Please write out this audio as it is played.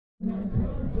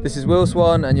This is Will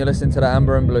Swan, and you're listening to the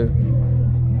Amber and Blue.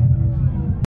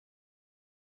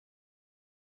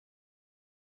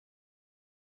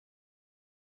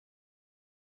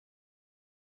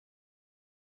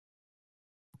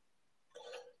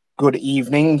 Good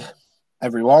evening,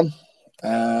 everyone.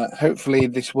 Hopefully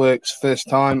this works first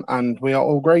time and we are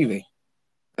all gravy.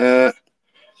 Good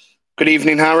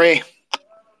evening, Harry.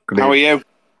 How are you?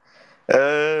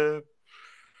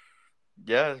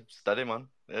 Yeah, steady, man.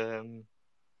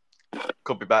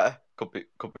 Could be better. Could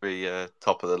be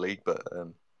top of the league, but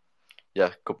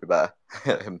yeah, could be better.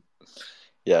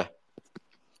 Yeah.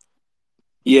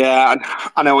 Yeah,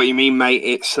 I know what you mean, mate.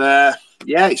 It's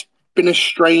been a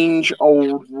strange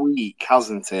old week,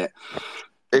 hasn't it?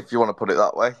 If you want to put it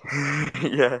that way.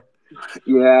 Yeah.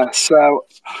 Yeah. So,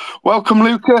 welcome,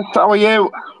 Lucas. How are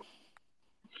you?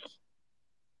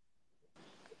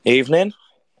 Evening.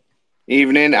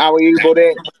 Evening. How are you,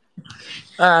 buddy?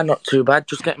 Not too bad.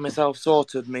 Just getting myself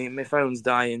sorted. My phone's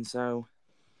dying, so.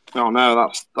 Oh no,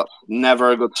 that's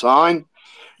never a good sign.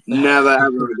 Never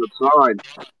ever a good sign.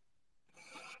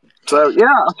 So yeah,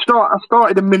 I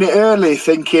started a minute early,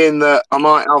 thinking that I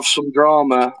might have some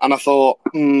drama, and I thought,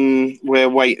 we'll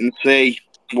wait and see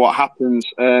what happens.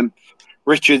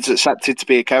 Richard's accepted to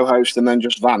be a co-host and then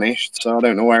just vanished, so I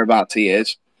don't know whereabouts he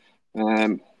is.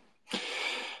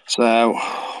 So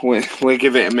we'll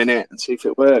give it a minute and see if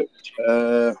it works.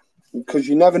 Because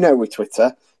you never know with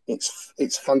Twitter. It's a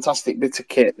fantastic bit of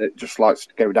kit that just likes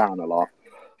to go down a lot.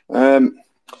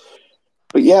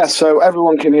 But yeah, so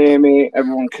everyone can hear me.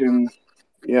 Everyone can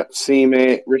see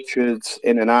me. Richard's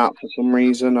in and out for some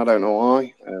reason. I don't know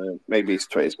why. Maybe his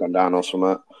Twitter's gone down or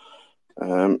something.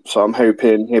 So I'm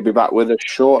hoping he'll be back with us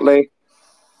shortly.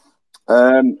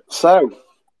 Wow,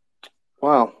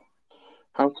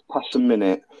 how to pass a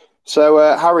minute. So,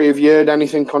 Harry, have you heard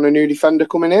anything on a new defender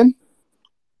coming in?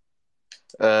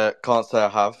 Can't say I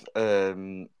have.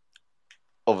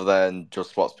 Other than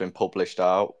just what's been published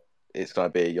out, it's going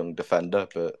to be a young defender,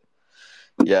 but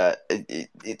yeah,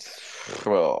 it's.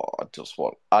 Well, I just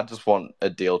want a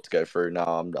deal to go through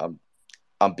now.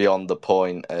 I'm beyond the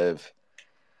point of.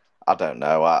 I don't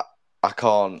know. I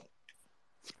can't.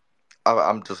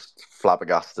 I'm just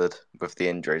flabbergasted with the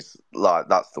injuries. Like,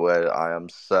 that's the word. I am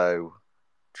so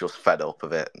just fed up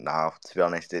of it now. To be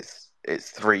honest, it's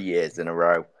 3 years in a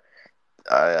row,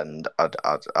 and I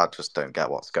just don't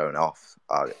get what's going off.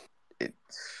 I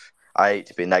hate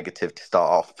to be negative to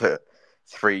start off, but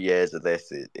 3 years of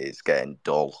this is getting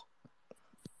dull.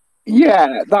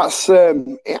 Yeah, that's.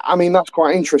 That's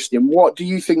quite interesting. What do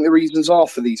you think the reasons are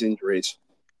for these injuries?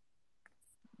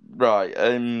 Right.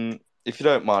 If you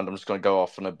don't mind, I'm just going to go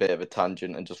off on a bit of a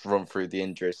tangent and just run through the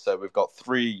injuries. So we've got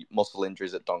 3 muscle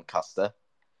injuries at Doncaster.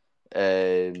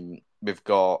 We've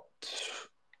got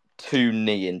 2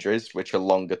 knee injuries, which are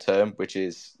longer term, which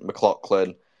is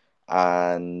McLaughlin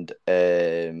and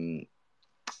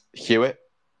Hewitt,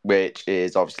 which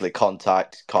is obviously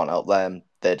contact. Can't help them.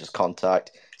 They're just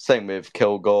contact. Same with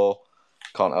Kilgore.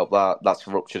 Can't help that. That's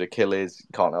ruptured Achilles.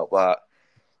 Can't help that.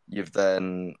 You've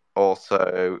then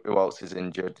also, who else is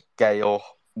injured? Gale.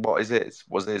 What is it?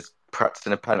 Was his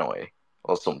practicing a penalty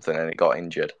or something and he got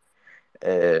injured?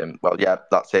 Well, yeah,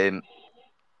 that's him.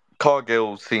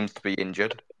 Cargill seems to be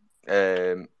injured,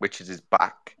 which is his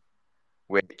back,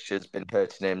 which has been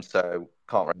hurting him. So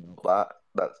can't remember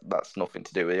that. That's nothing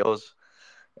to do with us.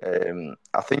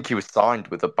 I think he was signed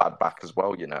with a bad back as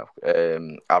well.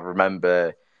 I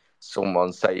remember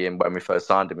someone saying when we first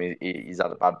signed him, he's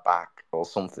had a bad back or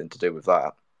something to do with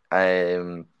that.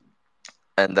 And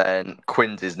then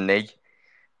Quinn's knee,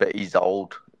 but he's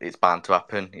old. It's bound to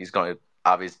happen. He's going to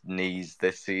have his knees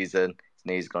this season. His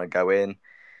knee's going to go in.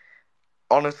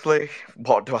 Honestly,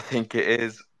 what do I think it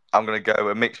is? I'm going to go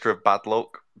a mixture of bad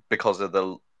luck because of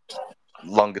the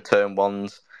longer term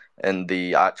ones and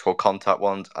the actual contact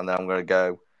ones, and then I'm going to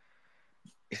go,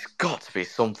 it's got to be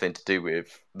something to do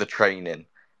with the training,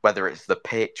 whether it's the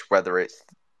pitch, whether it's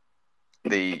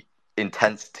the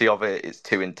intensity of it. It's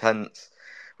too intense,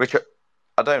 which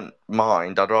I don't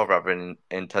mind. I'd rather have an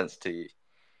intense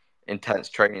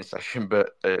training session, but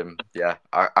yeah,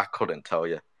 I couldn't tell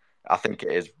you. I think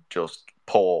it is just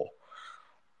poor.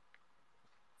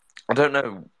 I don't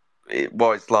know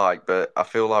what it's like, but I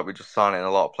feel like we're just signing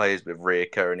a lot of players with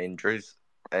reoccurring injuries,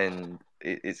 and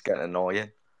it's getting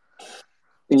annoying.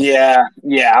 Yeah.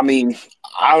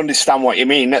 I understand what you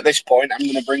mean. At this point, I'm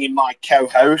going to bring in my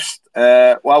co-host.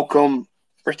 Welcome,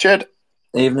 Richard.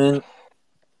 Evening.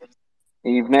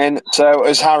 Evening. So,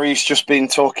 as Harry's just been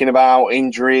talking about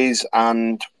injuries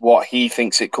and what he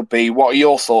thinks it could be, what are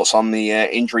your thoughts on the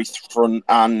injury front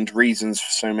and reasons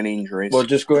for so many injuries? Well,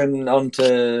 just going on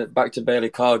to back to Bailey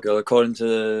Cargill, according to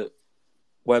the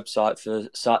website for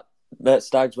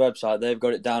Stag's website, they've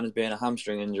got it down as being a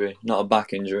hamstring injury, not a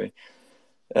back injury.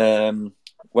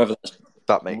 Whether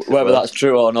that's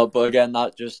true or not, but again,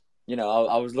 that just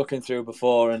I was looking through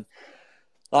before, and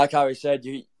like Harry said,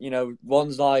 you know,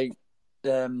 ones like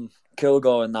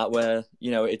Kilgore and that where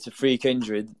it's a freak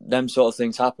injury, them sort of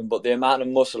things happen. But the amount of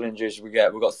muscle injuries we've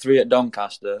got 3 at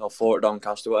Doncaster or 4 at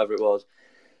Doncaster, whatever it was.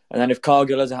 And then if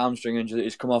Cargill has a hamstring injury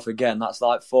that's come off again, that's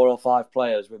like 4 or 5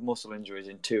 players with muscle injuries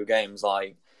in 2 games.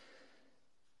 Like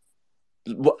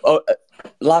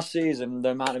last season, the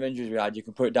amount of injuries we had, you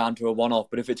can put it down to a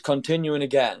one-off. But if it's continuing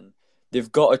again,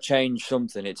 they've got to change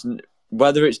something. It's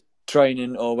whether it's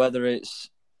training or whether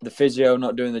it's the physio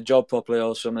not doing the job properly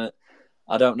or something.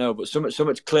 I don't know, but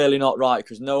something's clearly not right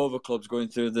because no other club's going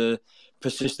through the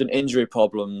persistent injury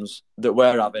problems that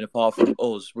we're having apart from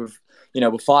us. We're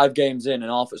 5 games in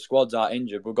and half the squads are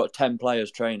injured. We've got 10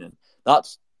 players training.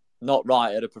 That's not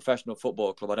right at a professional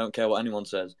football club. I don't care what anyone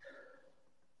says.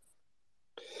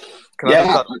 Can I just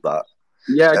add to that?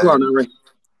 Yeah, go on, Harry.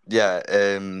 Yeah,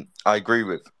 I agree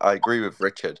with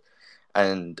Richard,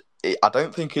 and I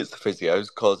don't think it's the physios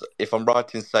because if I'm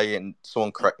right in saying,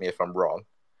 someone correct me if I'm wrong,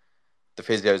 the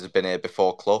physios have been here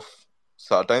before Clough,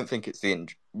 so I don't think it's the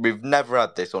injury. We've never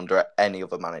had this under any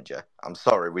other manager. I'm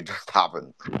sorry, we just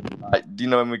haven't. Do you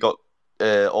know when we got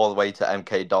all the way to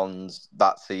MK Dons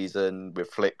that season with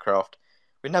Flitcroft?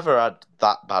 We never had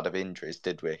that bad of injuries,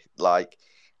 did we?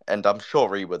 And I'm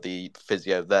sure he were the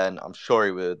physio then. I'm sure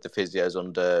he were the physios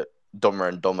under Dummer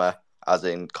and Dummer, as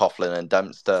in Coughlin and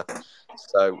Dempster.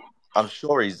 So I'm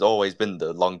sure he's always been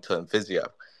the long-term physio.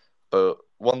 But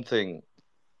one thing,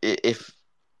 if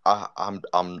I'm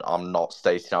not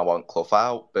stating I want Clough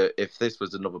out, but if this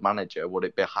was another manager, would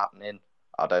it be happening?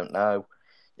 I don't know.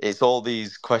 It's all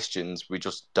these questions we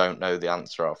just don't know the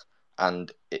answer of.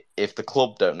 And if the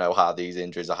club don't know how these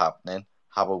injuries are happening,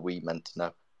 how are we meant to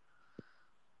know?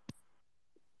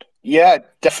 Yeah,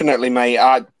 definitely, mate.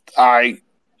 I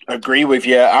agree with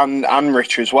you and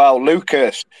Rich as well.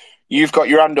 Lucas, you've got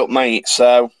your hand up, mate,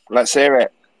 so let's hear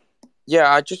it.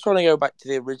 Yeah, I just want to go back to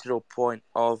the original point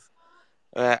of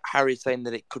Harry saying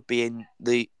that it could be in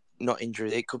the not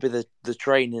injury, it could be the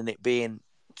training, it being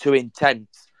too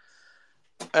intense.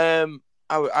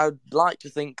 I'd like to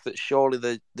think that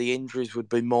surely the injuries would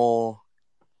be more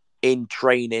in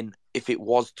training if it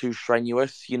was too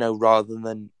strenuous, rather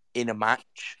than in a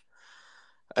match.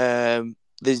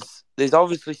 There's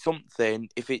obviously something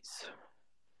if it's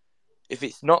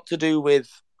not to do with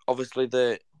obviously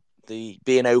the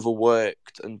being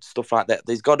overworked and stuff like that.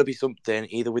 There's got to be something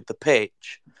either with the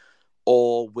pitch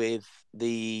or with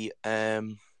the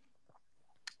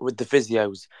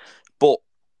physios. But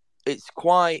it's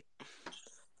quite.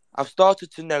 I've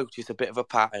started to notice a bit of a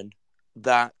pattern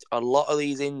that a lot of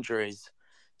these injuries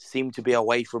seem to be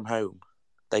away from home.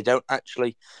 They don't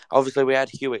actually. Obviously, we had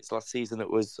Hewitt's last season.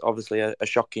 It was obviously a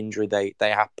shock injury. They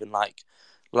happen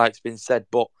like's been said,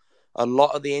 but a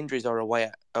lot of the injuries are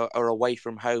away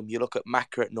from home. You look at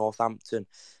Macker at Northampton,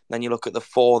 then you look at the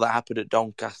 4 that happened at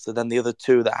Doncaster, then the other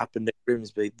 2 that happened at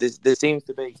Grimsby. There seems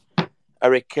to be a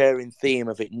recurring theme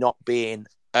of it not being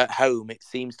at home. It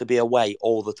seems to be away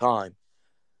all the time.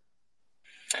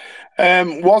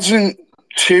 Wasn't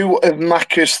 2 of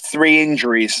Macca's 3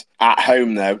 injuries at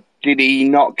home, though? Did he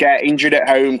not get injured at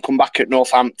home, come back at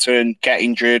Northampton, get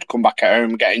injured, come back at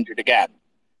home, get injured again?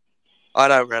 I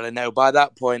don't really know. By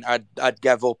that point, I'd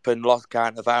give up and lost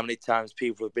count of how many times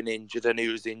people have been injured and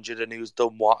who's injured and who's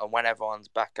done what, and when everyone's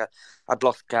back, I'd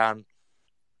lost count.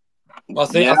 Well,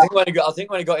 I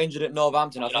think when he got injured at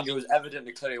Northampton, I think it was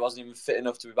evidently clear he wasn't even fit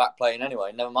enough to be back playing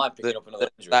anyway. Never mind picking up another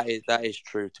injury. That is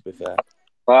true, to be fair.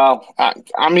 Well,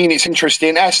 I mean, it's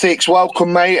interesting. Essex,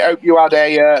 welcome, mate. Hope you had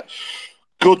a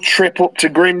good trip up to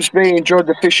Grimsby. Enjoyed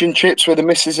the fish and chips with the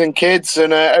missus and kids,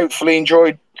 and hopefully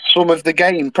enjoyed some of the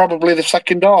game, probably the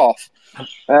second half.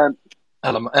 Hello,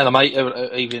 mate.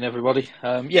 Evening, everybody.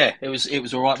 Yeah, it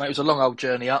was all right, mate. It was a long old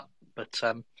journey up, but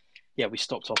yeah, we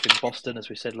stopped off in Boston, as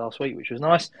we said last week, which was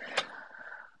nice.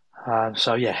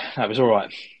 So yeah, that was all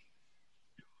right.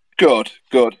 Good.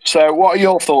 So, what are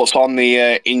your thoughts on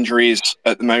the injuries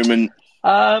at the moment?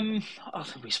 I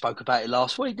think we spoke about it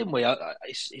last week, didn't we?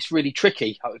 It's really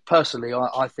tricky. Personally,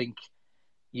 I think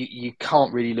you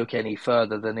can't really look any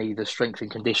further than either strength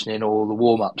and conditioning or the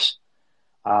warm-ups.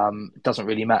 It doesn't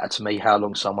really matter to me how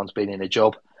long someone's been in a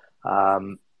job.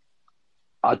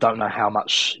 I don't know how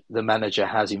much the manager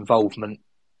has involvement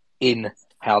in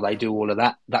how they do all of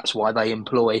that. That's why they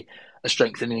employ a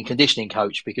strengthening and conditioning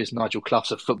coach, because Nigel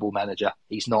Clough's a football manager.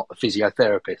 He's not a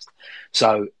physiotherapist.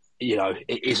 So,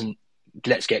 it isn't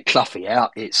let's get Cloughie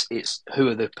out. It's who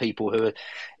are the people who are...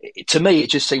 To me, it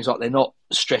just seems like they're not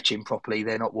stretching properly.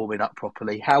 They're not warming up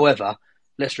properly. However,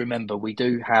 let's remember we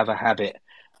do have a habit,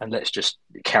 and let's just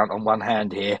count on one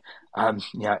hand here.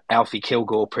 Alfie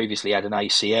Kilgore previously had an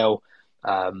ACL.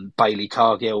 Bailey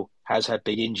Cargill has had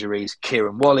big injuries.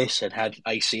 Kieran Wallace had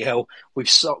ACL.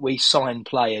 We sign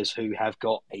players who have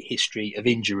got a history of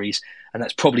injuries, and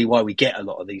that's probably why we get a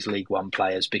lot of these League One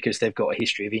players, because they've got a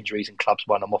history of injuries and clubs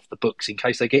want them off the books in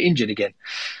case they get injured again.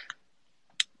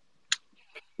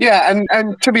 Yeah,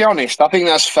 and to be honest, I think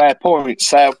that's a fair point.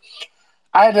 So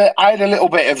I had a little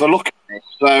bit of a look at this.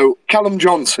 So Callum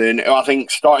Johnson, who I think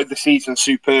started the season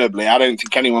superbly, I don't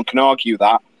think anyone can argue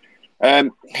that.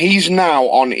 He's now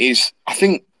on his, I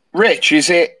think, Rich, is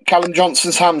it Callum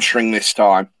Johnson's hamstring this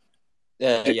time?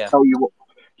 Yeah. Tell you what,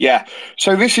 yeah.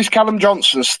 So this is Callum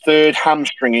Johnson's third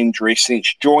hamstring injury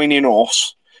since joining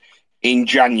us in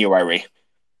January.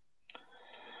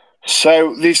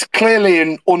 So there's clearly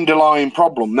an underlying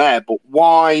problem there, but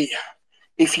why,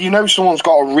 if you know someone's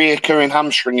got a reoccurring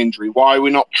hamstring injury, why are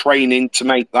we not training to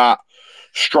make that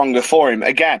stronger for him?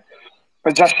 Again,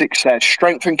 as Essex says,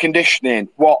 strength and conditioning,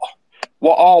 what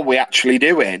are we actually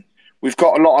doing? We've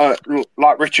got a lot of,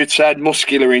 like Richard said,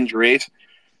 muscular injuries.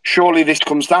 Surely this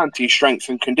comes down to your strength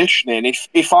and conditioning.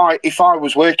 If I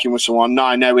was working with someone and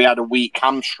I know he had a weak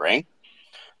hamstring,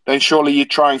 then surely you'd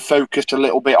try and focus a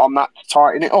little bit on that to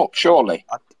tighten it up, surely.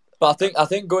 But I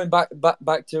think going back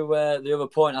to the other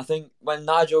point, I think when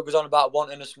Nigel goes on about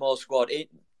wanting a small squad,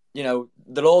 they'll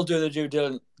all do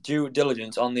the due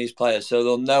diligence on these players, so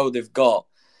they'll know they've got,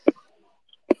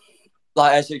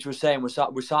 like Essex was saying,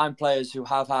 we sign players who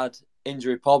have had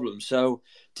injury problems. So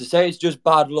to say it's just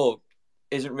bad luck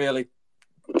isn't really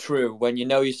true when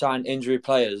you sign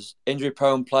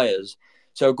injury-prone players.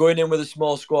 So going in with a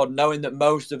small squad, knowing that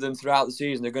most of them throughout the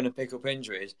season are going to pick up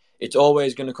injuries, it's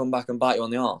always going to come back and bite you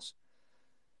on the arse.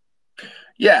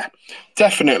 Yeah,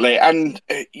 definitely. And,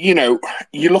 you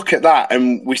look at that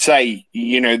and we say,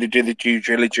 they do the due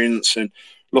diligence and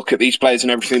look at these players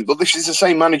and everything. But this is the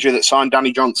same manager that signed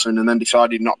Danny Johnson and then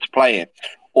decided not to play him.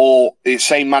 Or the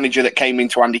same manager that came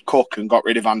into Andy Cook and got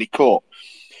rid of Andy Cook.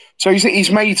 So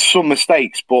he's made some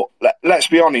mistakes, but let's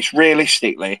be honest,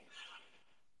 realistically,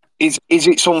 is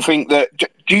it something that...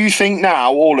 Do you think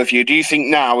now, all of you, is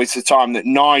the time that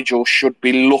Nigel should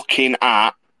be looking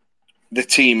at the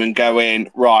team and going,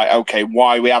 right, okay,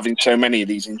 why are we having so many of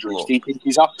these injuries? Look, do you think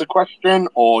he's asked the question,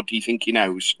 or do you think he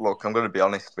knows? Look, I'm going to be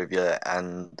honest with you,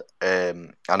 and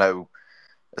I know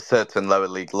a certain lower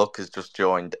league look has just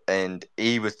joined, and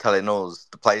he was telling us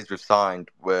the players we've signed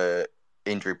were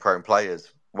injury-prone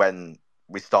players when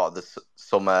we started the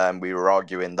summer, and we were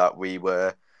arguing that we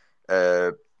were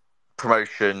a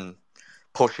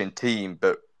promotion-pushing team,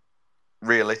 but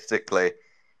realistically,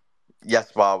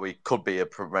 yes, while we could be a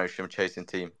promotion-chasing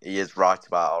team, he is right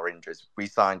about our injuries. We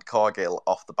signed Cargill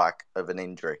off the back of an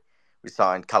injury. We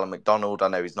signed Callum McDonald, I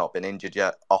know he's not been injured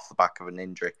yet, off the back of an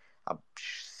injury.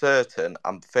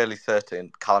 I'm fairly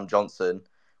certain Callum Johnson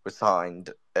was signed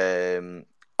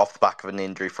off the back of an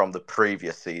injury from the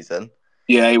previous season.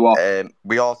 Yeah, he was.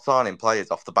 We are signing players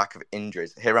off the back of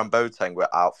injuries. Hiram Boateng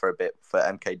were out for a bit for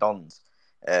MK Dons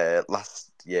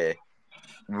last year.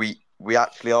 We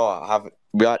actually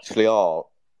are,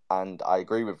 and I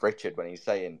agree with Richard when he's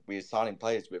saying we're signing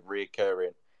players with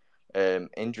reoccurring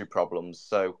injury problems.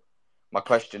 So my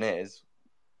question is,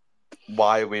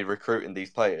 why are we recruiting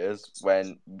these players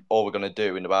when all we're going to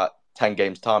do in about 10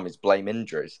 games' time is blame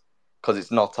injuries? Because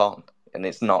it's not on, and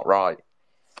it's not right.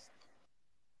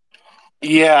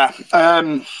 Yeah,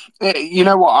 you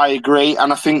know what, I agree.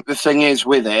 And I think the thing is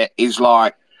with it is,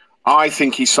 like, I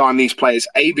think he signed these players,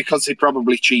 A, because they're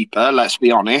probably cheaper, let's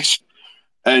be honest.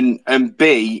 And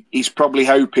B, he's probably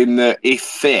hoping that if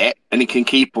fit and he can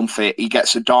keep them fit, he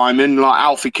gets a diamond. Like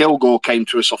Alfie Kilgore came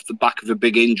to us off the back of a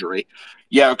big injury.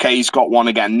 Yeah, okay, he's got one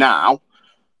again now,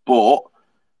 but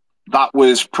that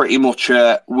was pretty much.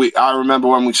 I remember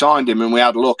when we signed him and we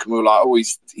had a look and we were like, oh,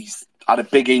 he's had a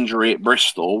big injury at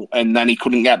Bristol and then he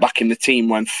couldn't get back in the team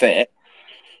when fit.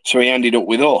 So he ended up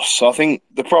with us. So I think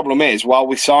the problem is, while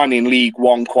we're signing League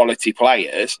One quality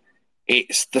players,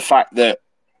 it's the fact that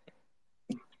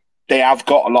they have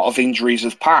got a lot of injuries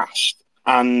of past.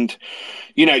 And,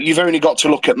 you've only got to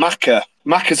look at Macca.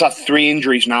 Macca's had 3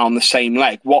 injuries now on the same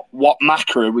leg. What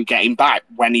Macca are we getting back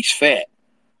when he's fit?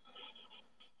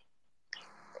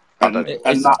 And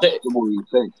that's the worrying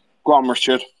thing. Go on,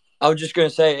 Richard. I was just going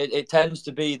to say it tends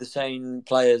to be the same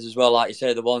players as well, like you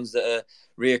say, the ones that are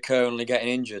reoccurringly getting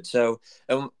injured. So,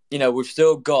 we've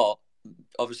still got,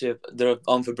 obviously, they're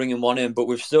on for bringing one in, but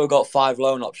we've still got 5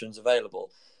 loan options available.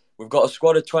 We've got a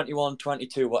squad of 21,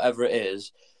 22, whatever it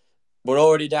is. We're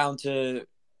already down to,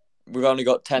 we've only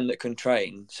got 10 that can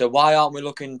train. So why aren't we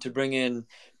looking to bring in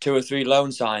 2 or 3 loan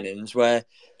signings where,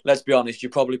 let's be honest, you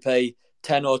probably pay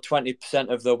 10 or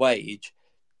 20% of the wage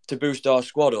to boost our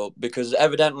squad up? Because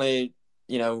evidently,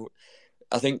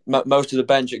 I think most of the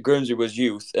bench at Grimsby was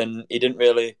youth, and he didn't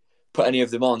really put any of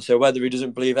them on. So whether he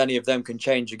doesn't believe any of them can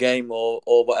change a game or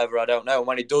whatever, I don't know. And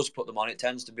when he does put them on, it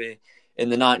tends to be in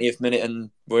the 90th minute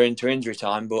and we're into injury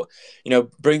time. But,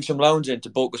 bring some loans in to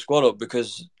bulk the squad up,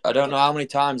 because I don't know how many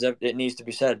times it needs to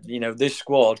be said, this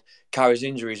squad carries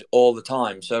injuries all the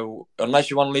time. So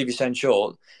unless you want to leave your end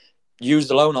short, use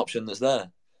the loan option that's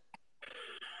there.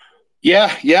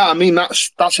 Yeah. I mean,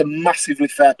 that's a massively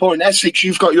fair point. Essex,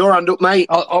 you've got your hand up, mate.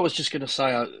 I was just going to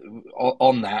say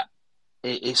on that,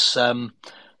 it's going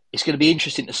to be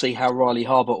interesting to see how Riley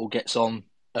Harbottle gets on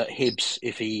at Hibs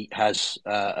if he has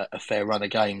a fair run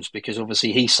of games, because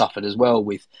obviously he suffered as well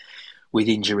with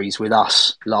injuries with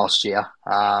us last year,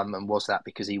 and was that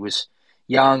because he was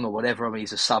young or whatever? I mean,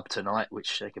 he's a sub tonight,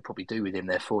 which they could probably do with him.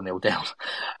 They're 4-0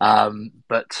 down.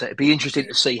 But it'd be interesting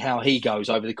to see how he goes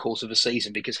over the course of the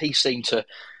season, because he seemed to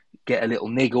get a little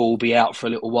niggle, be out for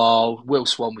a little while. Will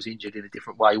Swan was injured in a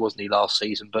different way, wasn't he, last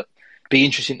season? But be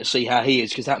interesting to see how he is,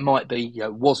 because that might be,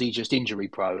 was he just injury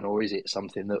prone, or is it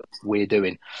something that we're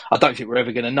doing? I don't think we're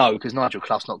ever going to know, because Nigel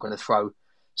Clough's not going to throw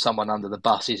someone under the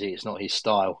bus, is he? It's not his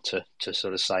style to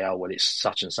sort of say, oh, well, it's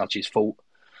such and such his fault.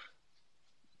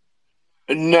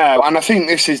 No, and I think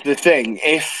this is the thing.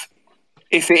 If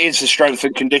it is a strength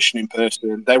and conditioning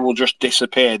person, they will just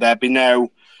disappear. There'll be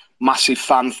no massive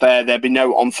fanfare. There'll be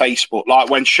no on Facebook. Like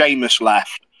when Seamus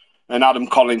left and Adam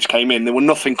Collins came in, there were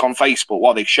nothing on Facebook,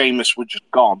 were they? Seamus was just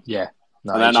gone. Yeah.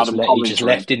 No, and then he just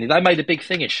left, didn't he? They made a big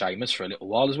thing of Seamus for a little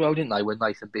while as well, didn't they? When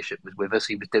Nathan Bishop was with us,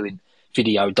 he was doing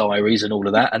video diaries and all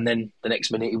of that, and then the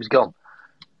next minute he was gone.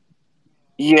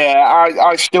 Yeah,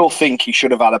 I still think he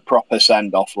should have had a proper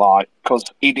send-off, because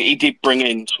he did bring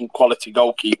in some quality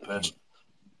goalkeepers.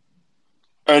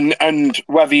 And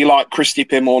whether you like Christy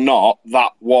Pym or not,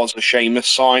 that was a Seamus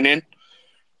signing.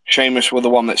 Seamus were the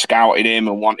one that scouted him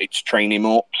and wanted to train him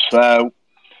up. So,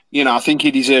 I think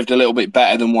he deserved a little bit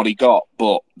better than what he got,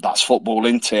 but that's football,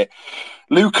 isn't it?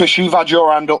 Lucas, you've had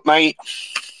your hand up, mate.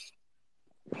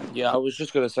 Yeah, I was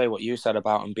just going to say what you said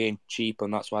about them being cheap,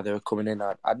 and that's why they were coming in.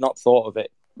 I'd not thought of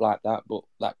it like that, but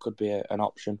that could be an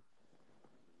option.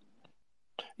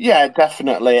 Yeah,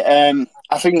 definitely.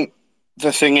 I think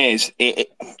the thing is,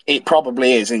 it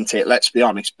probably is, isn't it? Let's be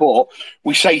honest. But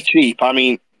we say cheap. I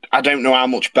mean, I don't know how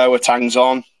much Boateng's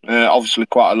on. Obviously,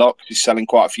 quite a lot, because he's selling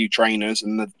quite a few trainers,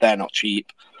 and they're not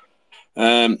cheap.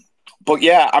 But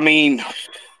yeah, I mean,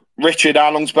 Richard,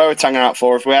 how long's Boateng out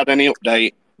for? If we had any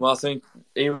update? Well, I think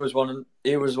he was one of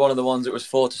the ones that was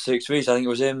 4 to 6 weeks. I think it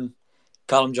was him,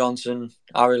 Callum Johnson,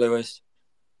 Harry Lewis.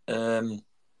 Who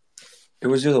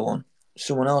was the other one?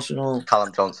 Someone else and all.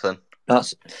 Callum Johnson. I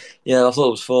thought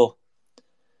it was 4.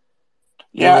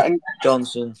 Yeah, and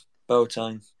Johnson,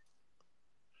 Boateng.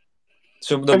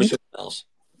 Someone else.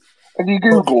 Have you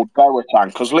Googled Boateng?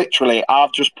 Because literally,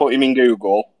 I've just put him in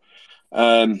Google,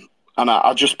 and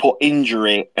I just put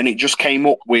injury, and it just came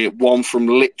up with one from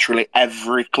literally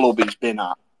every club he's been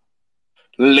at.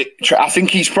 I think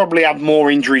he's probably had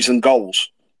more injuries than goals.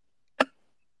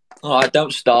 All right,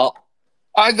 don't start.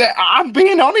 I'm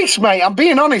being honest, mate. I'm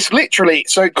being honest. Literally,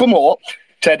 so it come up,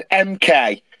 said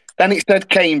MK. Then it said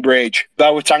Cambridge.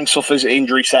 Boateng suffers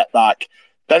injury setback.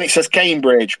 Then it says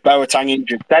Cambridge. Boateng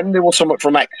injured. Then there was something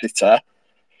from Exeter.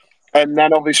 And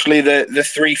then obviously the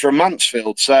 3 from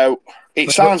Mansfield. So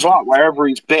it sounds like wherever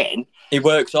he's been, he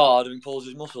works hard and pulls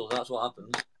his muscles. That's what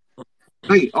happens.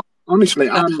 Hey, honestly,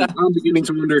 I'm beginning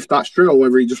to wonder if that's true or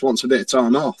whether he just wants a bit of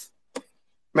time off.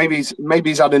 Maybe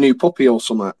he's had a new puppy or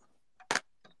something.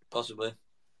 Possibly.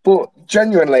 But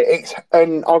genuinely,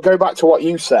 and I'll go back to what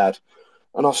you said,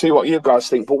 and I'll see what you guys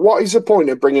think. But what is the point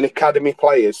of bringing academy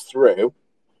players through,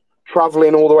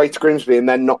 travelling all the way to Grimsby, and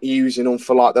then not using them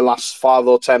for like the last 5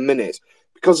 or 10 minutes?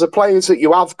 Because the players that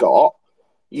you have got,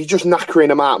 you're just knackering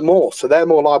them out more, so they're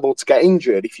more liable to get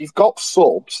injured. If you've got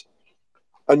subs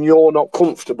and you're not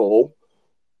comfortable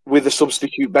with the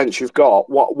substitute bench you've got,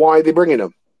 why are they bringing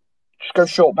them? Just go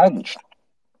short bench.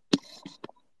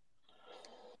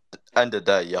 End of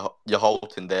the day, you're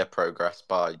halting their progress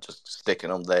by just sticking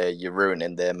them there. You're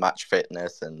ruining their match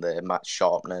fitness and their match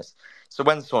sharpness. So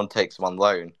when someone takes them on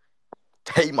loan,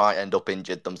 they might end up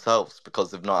injured themselves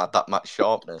because they've not had that much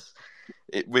sharpness.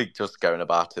 We're just going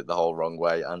about it the whole wrong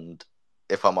way. And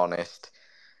if I'm honest,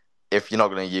 if you're not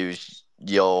going to use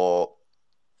your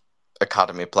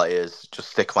academy players, just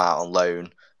stick them out on loan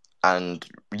and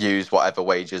use whatever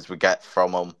wages we get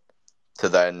from them to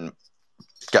then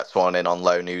get someone in on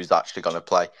loan who's actually going to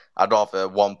play. I'd rather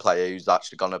one player who's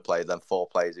actually going to play than four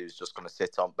players who's just going to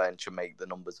sit on bench and make the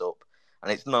numbers up.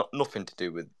 And it's nothing to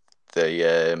do with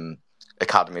the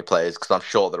academy players, because I'm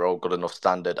sure they're all good enough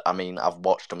standard. I mean, I've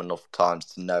watched them enough times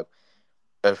to know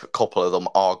a couple of them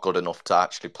are good enough to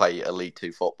actually play a League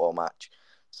Two football match.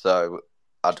 So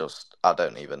I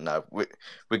don't even know.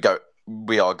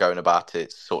 We are going about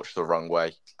it such the wrong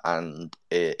way, and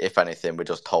if anything, we're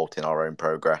just halting our own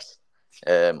progress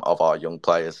of our young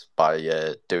players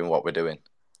by doing what we're doing.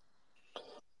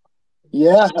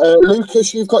 Yeah,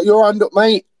 Lucas, you've got your hand up,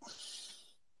 mate.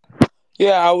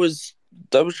 Yeah, I was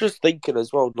just thinking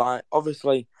as well. Like,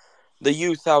 obviously, the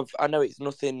youth have. I know it's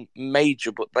nothing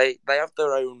major, but they have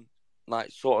their own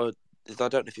like sort of. I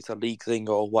don't know if it's a league thing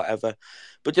or whatever,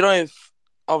 but you know, if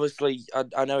obviously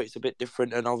I know it's a bit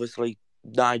different, and obviously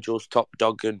Nigel's top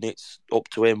dog, and it's up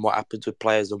to him what happens with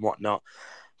players and whatnot.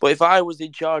 But if I was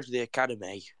in charge of the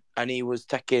academy and he was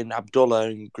taking Abdullah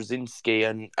and Grzinski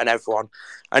and everyone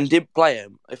and didn't play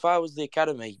him, if I was the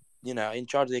academy, you know, in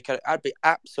charge of the academy, I'd be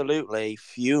absolutely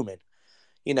fuming.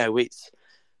 You know,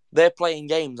 they're playing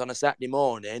games on a Saturday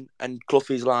morning and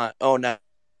Cloughie's like, oh no,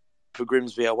 for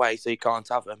Grimsby away, so you can't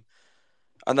have them.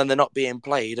 And then they're not being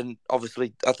played. And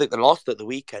obviously, I think they lost at the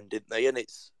weekend, didn't they? And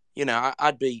it's, you know,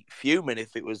 I'd be fuming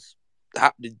if it was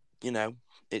happening. You know,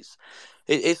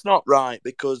 it's not right,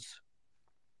 because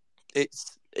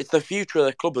it's the future of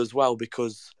the club as well,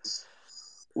 because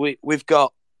we've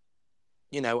got,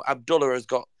 you know, Abdullah has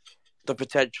got the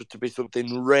potential to be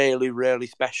something really, really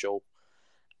special.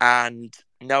 And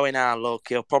knowing our luck,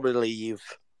 he'll probably leave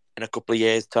in a couple of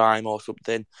years' time or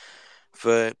something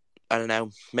for, I don't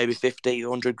know, maybe 50,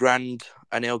 100 grand,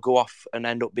 and he'll go off and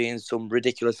end up being some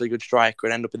ridiculously good striker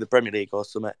and end up in the Premier League or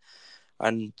something.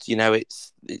 And, you know,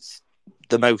 it's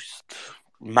the most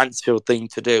Mansfield thing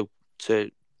to do,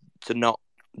 to not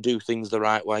do things the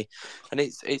right way. And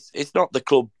it's not the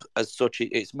club as such,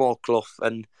 it's more Clough.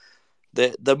 And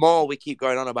the more we keep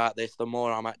going on about this, the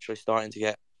more I'm actually starting to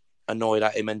get annoyed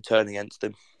at him and turn against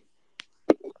him.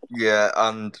 Yeah,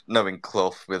 and knowing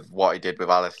Clough with what he did with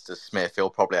Alistair Smith, he'll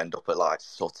probably end up at like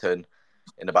Sutton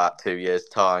in about 2 years'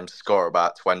 time, score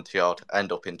about 20 odd,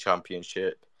 end up in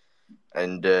Championship,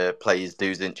 and play his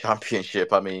dues in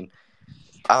Championship. I mean,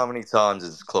 how many times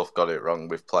has Clough got it wrong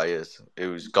with players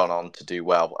who's gone on to do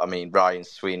well? I mean, Ryan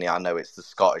Sweeney, I know it's the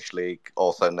Scottish League,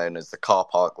 also known as the Car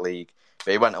Park League,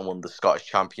 but he went and won the Scottish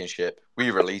Championship.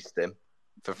 We released him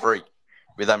for free.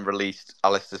 We then released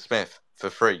Alistair Smith for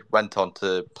free. Went on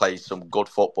to play some good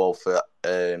football for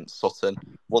Sutton,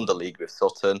 won the league with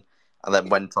Sutton, and then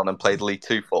went on and played League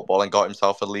Two football and got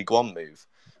himself a League One move.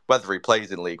 Whether he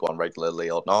plays in League One regularly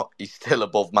or not, he's still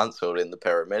above Mansfield in the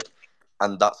pyramid.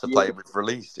 And that's a player we've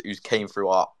released who's came through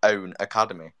our own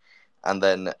academy. And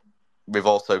then we've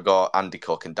also got Andy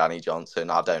Cook and Danny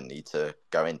Johnson. I don't need to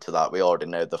go into that. We already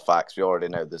know the facts. We already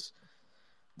know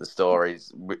the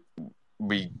stories.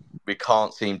 We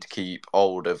can't seem to keep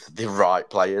hold of the right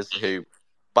players who,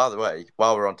 by the way,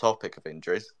 while we're on topic of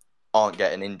injuries, aren't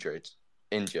getting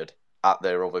injured at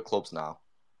their other clubs now.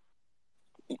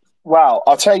 Well,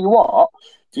 I'll tell you what.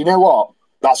 Do you know what?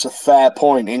 That's a fair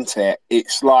point, isn't it?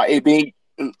 It's like, it'd be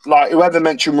like whoever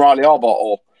mentioned Riley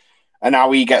Arbottle and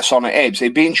how he gets on at Hibs.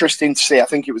 It'd be interesting to see. I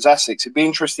think it was Essex. It'd be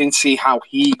interesting to see how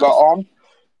he got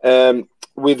on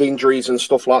with injuries and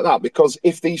stuff like that. Because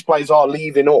if these players are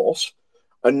leaving us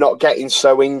and not getting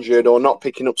so injured or not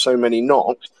picking up so many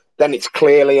knocks, then it's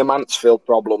clearly a Mansfield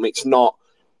problem. It's not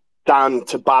down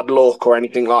to bad luck or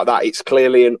anything like that. It's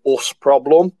clearly an us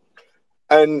problem.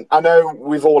 And I know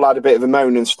we've all had a bit of a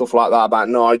moan and stuff like that about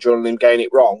Nigel and him getting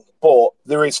it wrong, but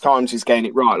there is times he's getting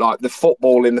it right. Like the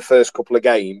football in the first couple of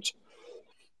games,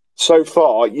 so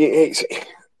far,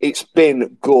 it's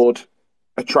been good,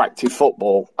 attractive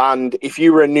football. And if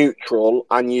you were a neutral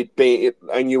and you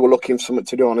were looking for something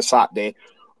to do on a Saturday,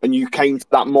 and you came to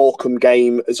that Morecambe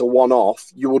game as a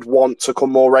one-off, you would want to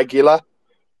come more regular.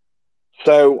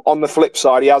 So on the flip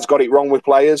side, he has got it wrong with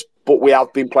players, but we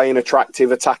have been playing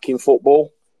attractive, attacking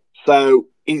football. So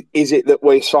is it that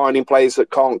we're signing players that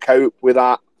can't cope with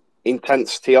that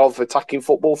intensity of attacking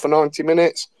football for 90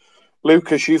 minutes?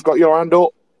 Lucas, you've got your hand up.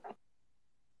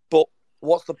 But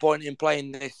what's the point in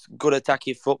playing this good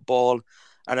attacking football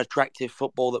and attractive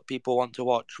football that people want to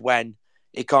watch when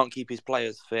he can't keep his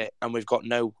players fit and we've got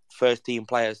no first-team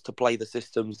players to play the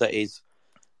systems that he's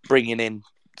bringing in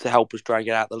to help us drag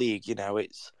it out of the league.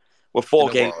 We're 4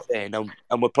 games in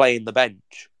and we're playing the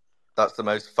bench. That's the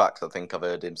most facts I think I've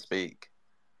heard him speak.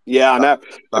 Yeah, I know.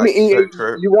 I mean, so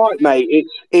true. You're right, mate.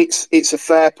 It's a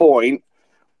fair point,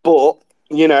 but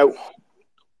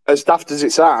as daft as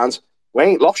it sounds, we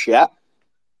ain't lost yet.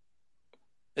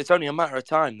 It's only a matter of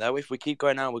time, though. If we keep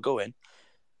going how we're going.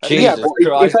 Yeah, but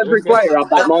if every player had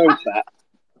that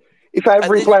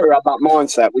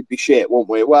mindset, we'd be shit, wouldn't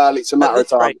we? Well, it's a matter of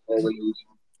time before we lose.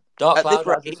 At this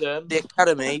rate, the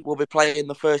academy will be playing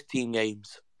the first team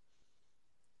games.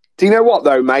 Do you know what,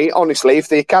 though, mate? Honestly, if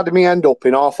the academy end up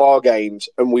in half our games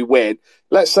and we win,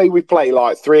 let's say we play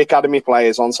like 3 academy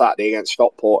players on Saturday against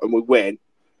Stockport and we win,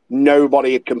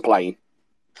 nobody would complain.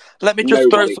 Let me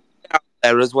just throw something out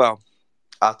there as well.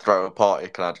 I'll throw a party,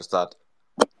 can I just add?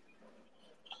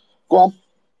 Go on.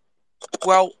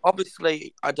 Well,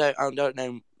 obviously, I don't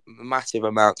know massive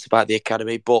amounts about the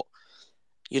academy, but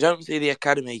you don't see the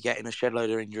academy getting a shed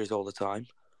load of injuries all the time.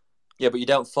 Yeah, but you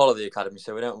don't follow the academy,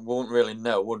 so we won't really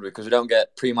know, would we? Because we don't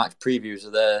get pre-match previews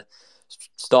of their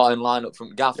starting lineup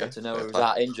from Gaffer to know who's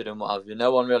out injured and what have you.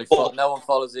 No one really, no one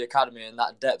follows the academy in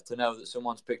that depth to know that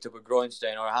someone's picked up a groin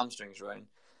stain or a hamstring strain.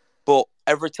 But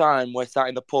every time we're sat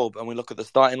in the pub and we look at the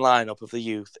starting lineup of the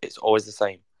youth, it's always the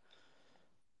same.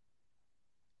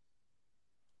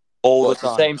 The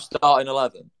time. The same starting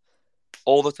 11?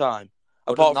 All the time.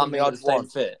 Apart from the odd one.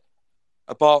 Fit?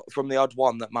 Apart from the odd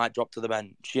one that might drop to the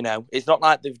bench, It's not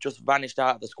like they've just vanished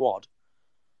out of the squad.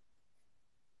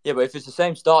 Yeah, but if it's the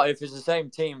same start, if it's the same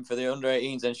team for the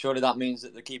under-18s, then surely that means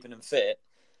that they're keeping them fit.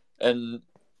 And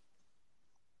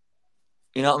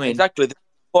you know what I mean? Exactly.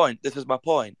 This is my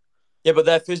point. Yeah, but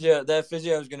their physio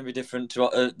is going to be different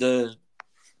to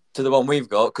the one we've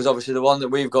got, because obviously the one that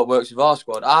we've got works with our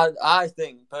squad. I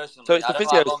think personally. So it's the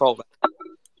physio's fault then.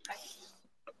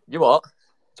 You what?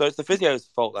 So it's the physio's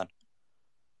fault then.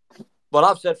 Well,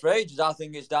 I've said for ages, I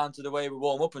think it's down to the way we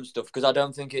warm up and stuff, because I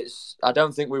don't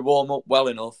think we warm up well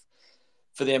enough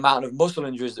for the amount of muscle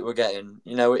injuries that we're getting.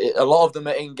 A lot of them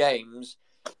are in games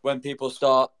when people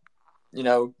start,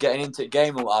 getting into the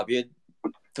game and what have you.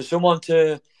 For someone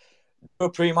to do a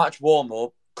pre-match warm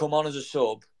up, come on as a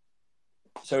sub,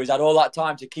 so he's had all that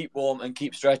time to keep warm and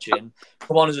keep stretching,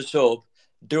 come on as a sub,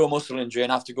 do a muscle injury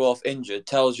and have to go off injured,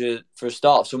 tells you for a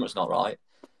start something's not right.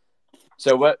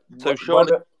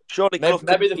 Surely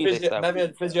maybe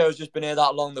the physio's just been here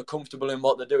that long, they're comfortable in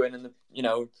what they're doing, and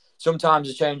sometimes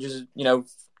the changes,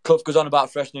 Clough goes on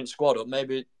about freshening the squad up.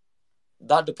 Maybe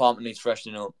that department needs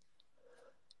freshening up.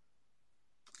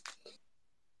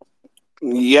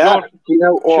 Yeah, you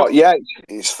know what? Yeah,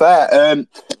 it's fair. Do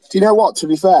you know what? To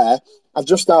be fair, I've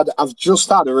just had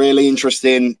a really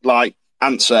interesting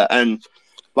answer and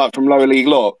from lower league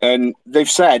look, and they've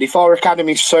said if our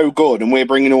academy's so good and we're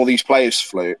bringing all these players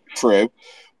through,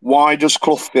 why does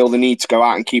Clough feel the need to go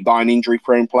out and keep buying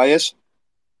injury-prone players?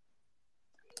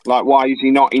 Why is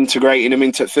he not integrating them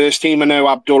into the first team? I know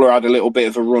Abdullah had a little bit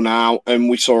of a run out, and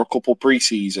we saw a couple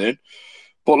pre-season.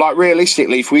 But,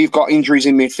 realistically, if we've got injuries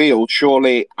in midfield,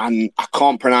 surely, and I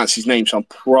can't pronounce his name, so I'm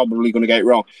probably going to get it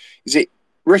wrong. Is it,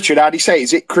 Richard, how do you say it?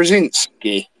 Is it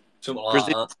Krasinski? Something like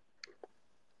that.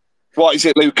 What is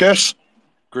it, Lucas?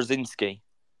 Krasinski.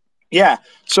 Yeah.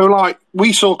 So,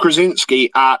 we saw Krasinski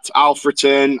at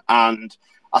Alfreton, and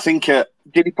I think, did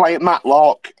he play at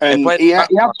Matlock? And he had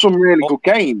some really good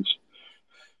games.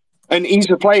 And he's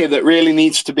a player that really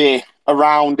needs to be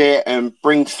around it and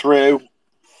bring through.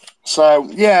 So,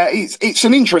 yeah, it's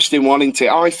an interesting one, isn't it?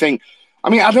 I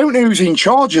don't know who's in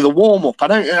charge of the warm-up. I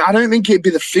don't think it'd be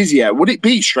the physio. Would it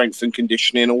be strength and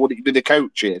conditioning, or would it be the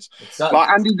coaches? Exactly.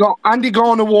 Andy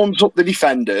Garner warms up the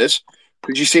defenders,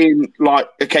 because you see him,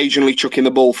 occasionally chucking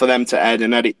the ball for them to head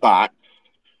and head it back.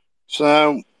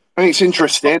 So, it's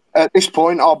interesting. At this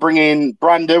point, I'll bring in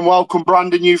Brandon. Welcome,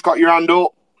 Brandon. You've got your hand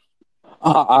up.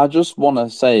 I just want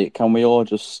to say, can we all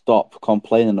just stop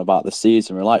complaining about the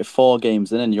season? We're 4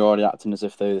 games in and you're already acting as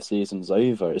if the season's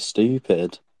over. It's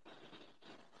stupid.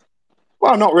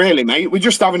 Well, not really, mate. We're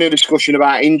just having a discussion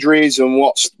about injuries and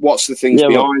what's the things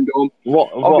behind them.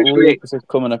 What Lucas is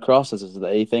coming across is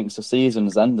that he thinks the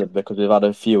season's ended because we've had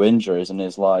a few injuries, and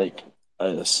he's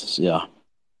yeah.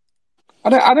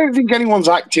 I don't think anyone's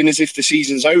acting as if the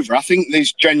season's over. I think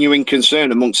there's genuine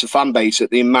concern amongst the fan base at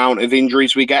the amount of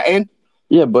injuries we get in.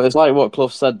 Yeah, but it's like what Clough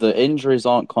said, the injuries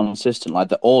aren't consistent.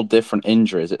 They're all different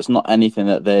injuries. It's not anything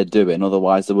that they're doing.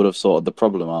 Otherwise, they would have sorted the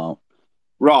problem out.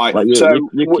 Right. Going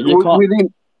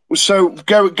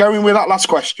with that last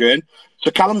question,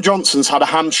 so Callum Johnson's had a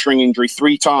hamstring injury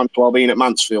 3 times while being at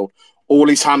Mansfield, all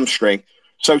his hamstring.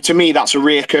 So to me, that's a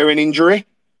reoccurring injury.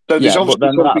 So there's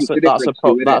obviously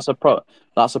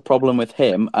that's a problem with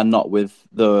him and not with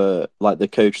the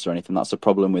coaches or anything. That's a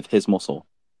problem with his muscle.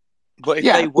 But if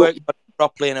Yeah, they worked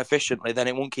properly and efficiently, then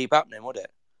it wouldn't keep happening, would it?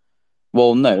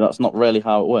 Well, no, that's not really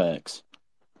how it works.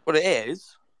 But it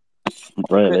is.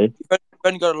 Not really. You've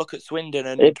only got to look at Swindon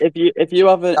and If you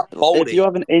have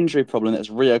Boldy. an injury problem that's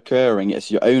reoccurring,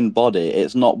 it's your own body.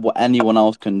 It's not what anyone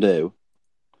else can do.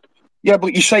 Yeah,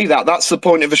 but you say that. That's the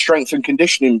point of a strength and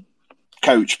conditioning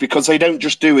coach, because they don't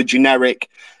just do a generic,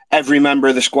 every member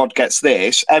of the squad gets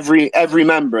this. Every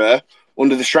member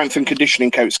under the strength and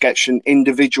conditioning coach gets an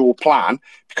individual plan,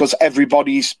 because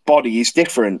everybody's body is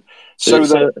different. So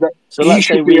let's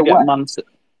say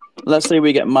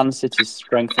we get Man City's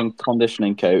strength and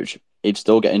conditioning coach, he'd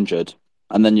still get injured.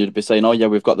 And then you'd be saying, oh yeah,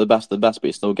 we've got the best, but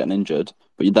he's still getting injured.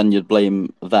 But then you'd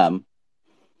blame them.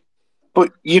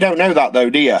 But you don't know that though,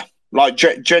 do you? Like,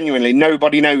 genuinely,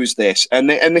 nobody knows this. And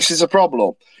this is a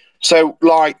problem. So,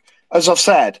 like, as I've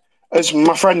said, as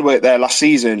my friend worked there last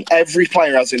season, every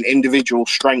player has an individual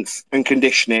strength and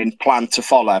conditioning plan to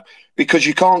follow, because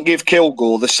you can't give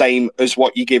Kilgore the same as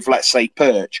what you give, let's say,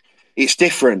 Perch. It's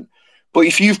different. But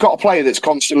if you've got a player that's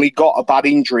constantly got a bad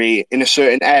injury in a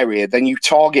certain area, then you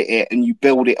target it and you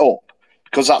build it up,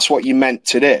 because that's what you're meant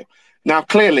to do. Now,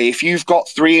 clearly, if you've got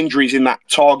 3 injuries in that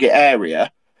target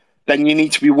area, then you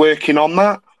need to be working on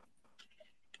that.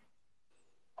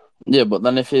 Yeah, but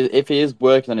then if he is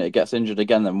working on it, it gets injured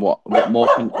again, then what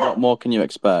more can you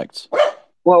expect?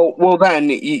 Well, then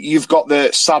you've got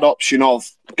the sad option of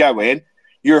going,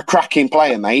 you're a cracking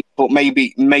player, mate, but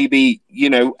maybe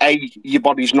A, your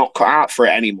body's not cut out for it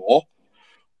anymore,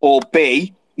 or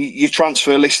B, you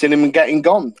transfer listing him and getting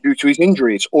gone due to his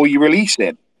injuries, or you release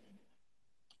him.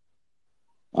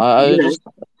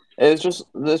 It's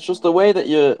just the way that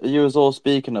you was all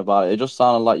speaking about it. It just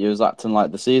sounded like you was acting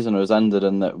like the season was ended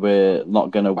and that we're not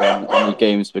going to win any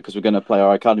games because we're going to play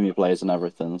our academy players and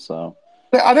everything. So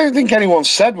I don't think anyone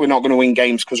said we're not going to win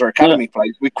games because our academy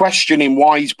players. We're questioning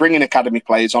why he's bringing academy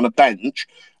players on a bench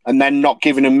and then not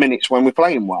giving them minutes when we're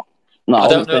playing well. No, I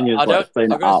don't know. I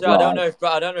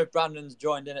don't know if Brandon's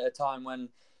joined in at a time when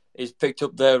he's picked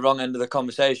up the wrong end of the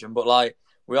conversation, but like,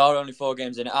 we are only 4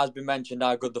 games in. It has been mentioned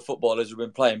how good the footballers have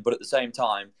been playing, but at the same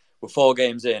time, we're 4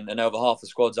 games in and over half the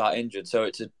squad's out injured. So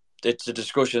it's a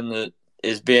discussion that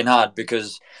is being had,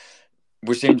 because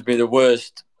we seem to be the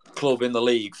worst club in the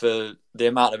league for the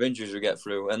amount of injuries we get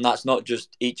through, and that's not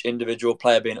just each individual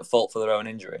player being at fault for their own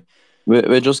injury.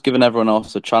 We're just giving everyone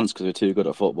else a chance because we're too good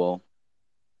at football.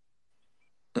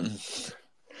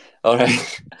 All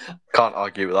right, can't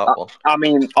argue with that one. I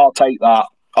mean, I'll take that.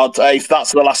 If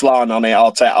that's the last line on it,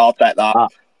 I'll take that.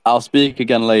 I'll speak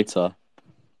again later.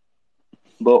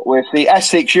 But we'll see.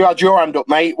 Essex, you had your hand up,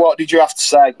 mate. What did you have to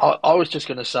say? I was just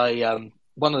going to say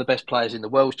one of the best players in the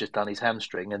world's just done his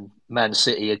hamstring, and Man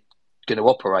City are going to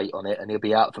operate on it, and he'll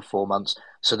be out for 4 months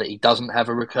so that he doesn't have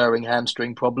a recurring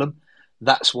hamstring problem.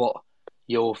 That's what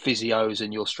your physios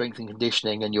and your strength and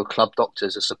conditioning and your club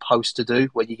doctors are supposed to do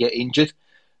when you get injured.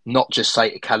 Not just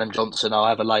say to Callum Johnson, I'll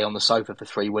have a lay on the sofa for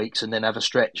 3 weeks and then have a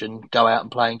stretch and go out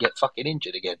and play and get fucking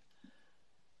injured again.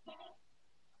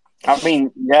 I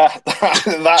mean, yeah. Do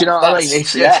you know what I mean?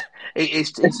 It's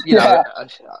you know,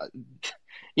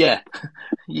 yeah.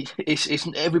 It's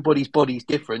everybody's body's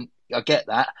different. I get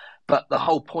that, but the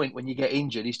whole point when you get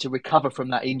injured is to recover from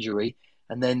that injury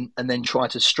and then try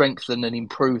to strengthen and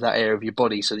improve that area of your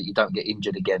body so that you don't get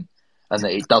injured again and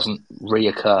that it doesn't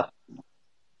reoccur.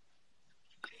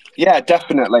 Yeah,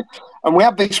 definitely. And we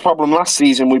had this problem last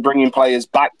season. We bring in players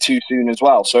back too soon as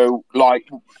well. So, like,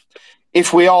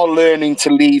 if we are learning to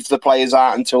leave the players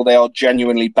out until they are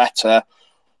genuinely better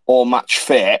or match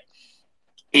fit,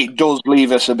 it does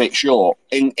leave us a bit short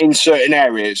in certain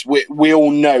areas. We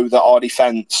all know that our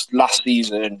defence last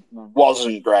season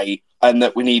wasn't great and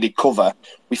that we needed cover.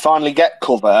 We finally get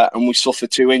cover and we suffer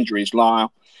 2 injuries. Like,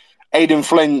 Aidan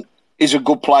Flint is a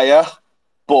good player,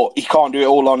 but he can't do it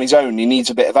all on his own. He needs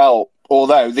a bit of help.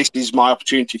 Although this is my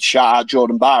opportunity to shout out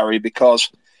Jordan Bowery, because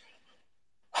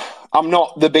I'm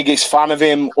not the biggest fan of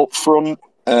him up front.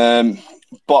 But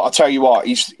I'll tell you what,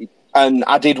 and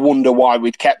I did wonder why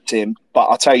we'd kept him, but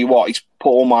I'll tell you what, he's put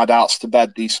all my doubts to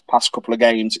bed these past couple of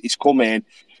games. He's come in,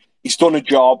 he's done a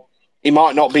job. He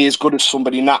might not be as good as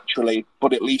somebody naturally,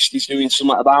 but at least he's doing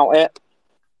something about it.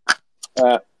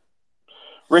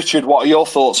 Richard, what are your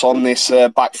thoughts on this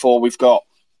back 4 we've got?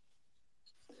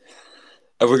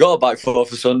 Have we got a back 4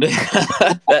 for Sunday?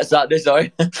 That's that.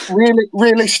 Sorry.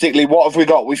 Realistically, what have we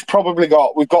got? We've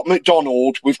got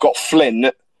McDonald, we've got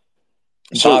Flint.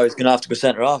 So Bowery's going to have to go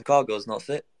centre half. Cargill's not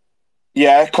fit.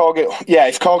 Yeah, Cargill. Yeah,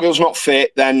 if Cargill's not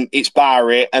fit, then it's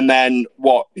Bowery, and then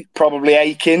what? Probably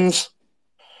Akins.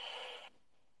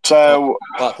 So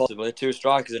quite possibly 2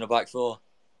 strikers in a back 4.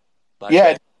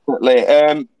 Yeah,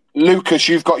 definitely. Lucas,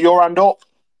 you've got your hand up.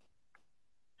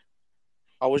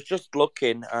 I was just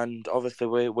looking, and obviously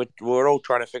we're all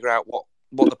trying to figure out what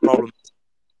the problem is.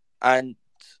 And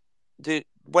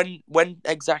when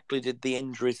exactly did the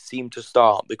injuries seem to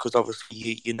start? Because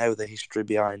obviously you know the history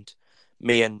behind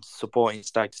me and supporting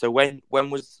Stag. So when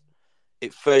was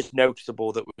it first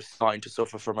noticeable that we were starting to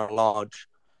suffer from a large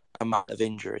amount of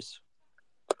injuries?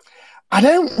 I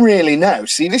don't really know.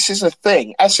 See, this is a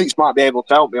thing. Essex might be able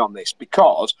to help me on this,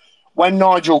 because when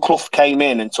Nigel Clough came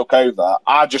in and took over,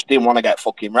 I just didn't want to get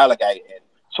fucking relegated.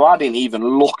 So I didn't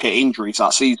even look at injuries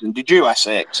that season. Did you,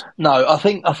 Essex? No, I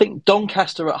think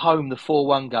Doncaster at home, the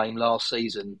 4-1 game last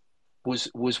season,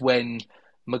 was when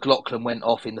McLaughlin went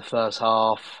off in the first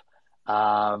half.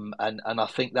 And I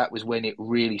think that was when it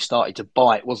really started to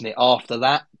bite, wasn't it? After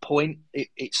that point,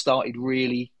 it started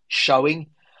really showing.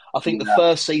 I think the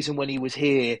first season when he was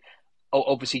here,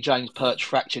 obviously James Perch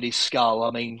fractured his skull.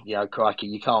 I mean, crikey,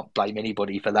 you can't blame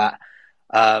anybody for that.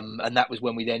 And that was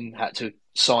when we then had to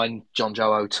sign John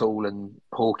Joe O'Toole, and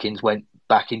Hawkins went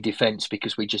back in defence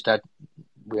because we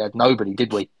had nobody,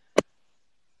 did we?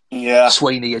 Yeah.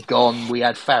 Sweeney had gone. We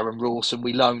had Farron Rawson.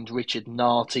 We loaned Richard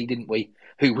Narty, didn't we?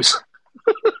 Who was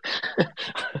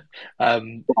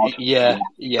yeah.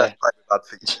 Where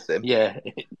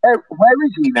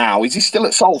is he now? Is he still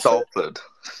at Salford?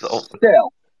 Still?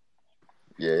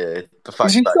 Yeah.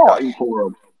 Is he starting for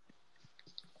him?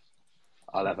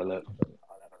 I'll have a look.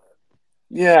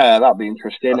 Yeah, that'd be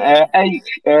interesting. H,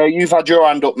 you've had your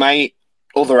hand up, mate.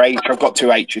 Other H, I've got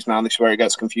 2 H's now. This is where it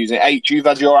gets confusing. H, you've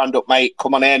had your hand up, mate.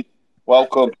 Come on in.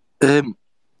 Welcome. With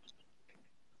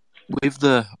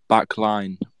the back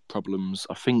line problems,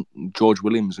 I think George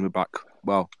Williams will be back,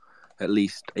 well, at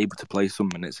least able to play some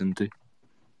minutes, isn't he?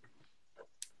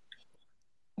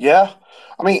 Yeah.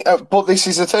 I mean, but this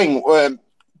is the thing.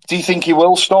 Do you think he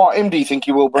will start him? Do you think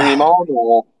he will bring him on?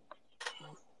 Or?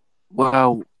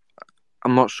 Well,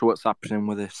 I'm not sure what's happening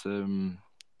with this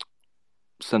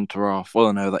centre-half. All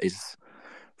I know that is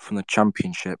from the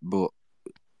Championship, but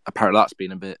apparently that's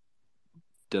been a bit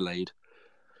delayed.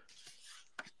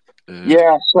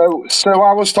 Yeah, so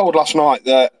I was told last night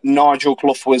that Nigel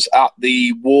Clough was at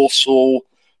the Warsaw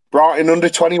Brighton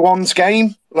under-21s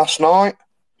game last night.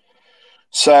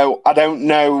 So I don't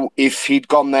know if he'd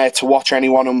gone there to watch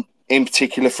anyone in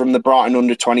particular from the Brighton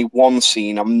under-21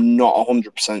 scene. I'm not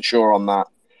 100% sure on that.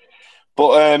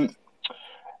 But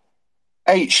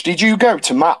H, did you go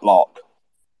to Matlock?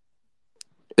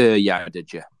 Yeah, I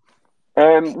did, yeah.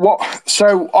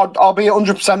 So I'll be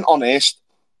 100% honest,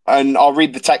 and I'll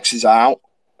read the texts out.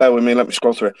 Bear with me, let me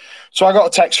scroll through it. So I got a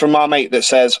text from my mate that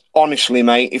says, honestly,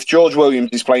 mate, if George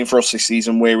Williams is playing for us this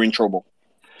season, we're in trouble.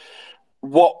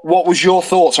 What was your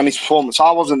thoughts on his performance? I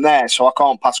wasn't there, so I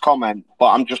can't pass comment, but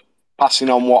I'm just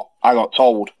passing on what I got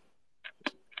told.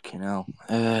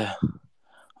 It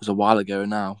was a while ago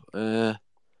now.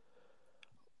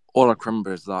 All I can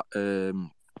remember is that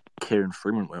Kieran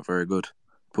Freeman weren't very good.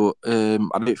 But I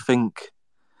don't think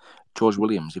George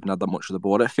Williams even had that much of the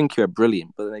ball. I don't think he were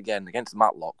brilliant, but then again, against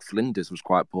Matlock, Flinders was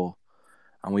quite poor.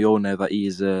 And we all know that he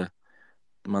is the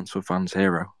Mansfield fans'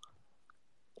 hero.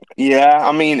 Yeah,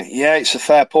 I mean, it's a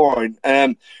fair point.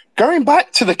 Going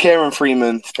back to the Kieran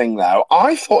Freeman thing, though,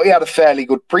 I thought he had a fairly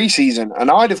good pre-season, and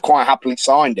I'd have quite happily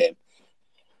signed him.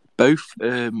 Both?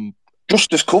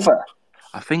 Just as cover.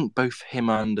 I think both him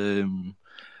and...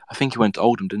 I think he went to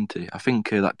Oldham, didn't he? I think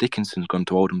that Dickinson's gone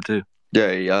to Oldham too.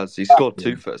 Yeah, he has. He scored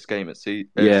 2 first game at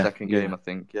second game, I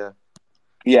think, yeah.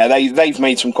 Yeah, they've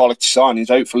made some quality signings.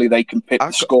 Hopefully they can pick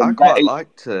the score. I quite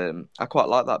like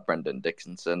that Brendan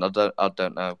Dickinson. I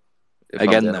don't know.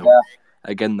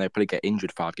 Again, they probably get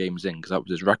injured 5 games in, because that was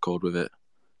his record with it.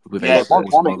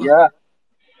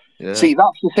 Yeah. See,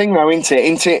 that's the thing, though, isn't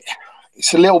it?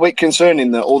 It's a little bit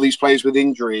concerning that all these players with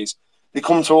injuries, they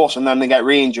come to us and then they get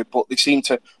re-injured, but they seem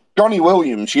to... Johnny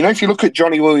Williams, if you look at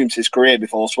Johnny Williams' career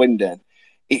before Swindon,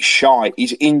 it's shite.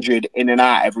 He's injured in and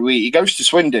out every week. He goes to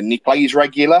Swindon and he plays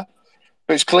regular,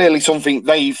 but it's clearly something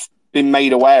they've been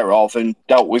made aware of and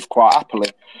dealt with quite happily.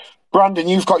 Brandon,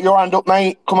 you've got your hand up,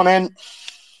 mate. Come on in.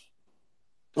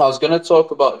 I was going to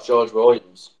talk about George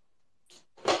Williams.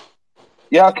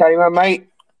 Yeah, okay, then, mate.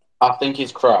 I think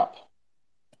he's crap.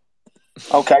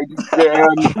 Okay.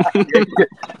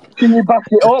 Can you back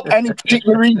it up? Any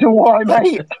particular reason why,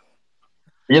 mate?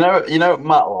 You know,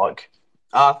 Matlock.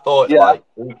 I thought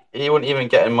he wouldn't even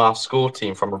get in my school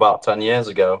team from about 10 years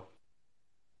ago.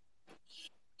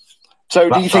 So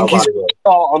do you think he's going to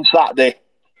start on Saturday?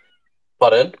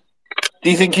 Pardon?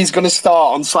 Do you think he's going to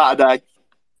start on Saturday?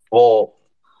 Well,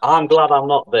 I'm glad I'm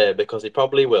not there because he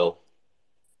probably will.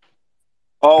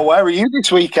 Oh, where are you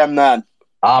this weekend then?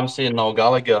 I'm seeing Noel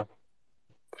Gallagher.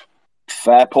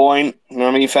 Fair point. You know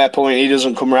what I mean? Fair point. He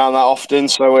doesn't come around that often,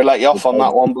 so we'll let you off on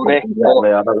that one, buddy.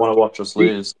 Exactly. I don't want to watch us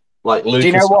lose. Like Do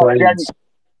you know Lucas what, Jen? Cranes.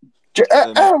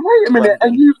 Wait a minute.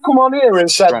 And you've come on here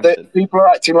and said that people are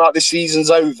acting like the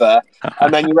season's over,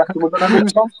 and then you reckon we're going to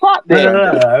lose on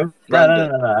Saturday?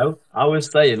 No. I was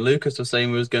saying, Lucas was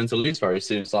saying we was going to lose very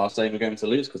soon, so I was saying we're going to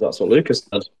lose because that's what Lucas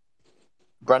said.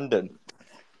 Brandon,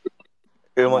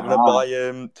 who am I going to buy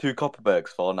 2 Copperbergs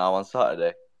for now on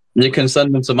Saturday? You can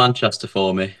send them to Manchester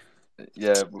for me.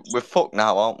 Yeah, we're fucked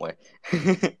now, aren't we?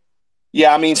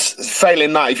 Yeah, I mean,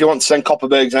 failing that, if you want to send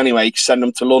Copperbergs anyway, you can send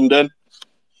them to London.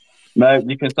 No,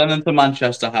 you can send them to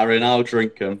Manchester, Harry, and I'll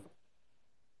drink them.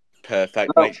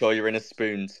 Perfect. Make sure you're in a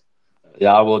spoons.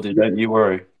 Yeah, I will do. Don't you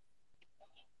worry.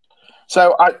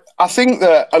 So I think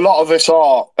that a lot of us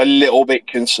are a little bit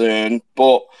concerned,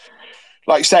 but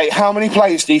like I say, how many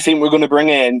players do you think we're going to bring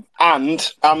in? And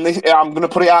I'm going to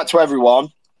put it out to everyone.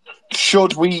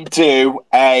 Should we do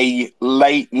a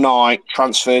late night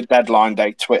transfer deadline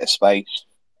day Twitter space?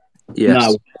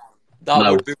 Yes. No.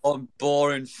 That would be one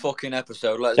boring fucking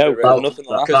episode. Let's be No, real. nothing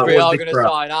like Because that. we are going to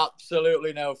sign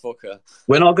absolutely no fucker.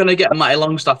 We're not going to get Matty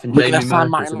Longstaff and We're Jamie gonna sign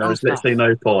Murphy, Matty so there's Longstaff. literally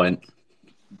no point.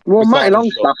 Well, We Matty can't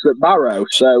Longstaff's at Barrow,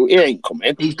 so he ain't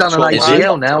coming. He's done an Sean ACL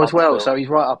Longstaff's now a as well, Mansfield. so he's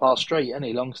right up our street, isn't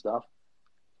he, Longstaff?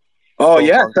 Oh, Sean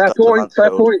yeah, fair Longstaff's a point, fair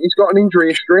Mansfield. point. He's got an injury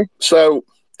history, so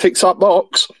ticks that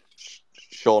box.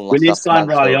 Sean We need to Longstaff's sign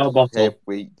Riley Mansfield. Harbottle. Here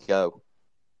we go.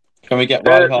 Can we get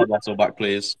Riley Harbottle back,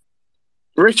 please?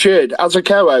 Richard, as a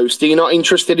co-host, are you not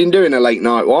interested in doing a late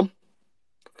night one?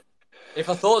 If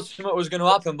I thought something was going to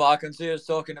happen, but I can see us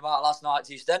talking about last night's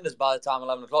EastEnders by the time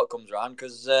 11 o'clock comes around,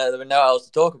 because there was no else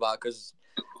to talk about. Because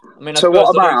I mean, I So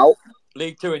suppose what about...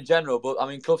 League Two in general, but I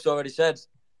mean, Clough's already said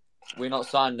we're not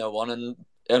signed no one, and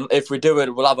if we do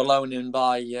it, we'll have a loan in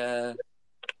by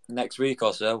next week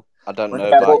or so. I don't know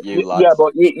about you, lads. Yeah,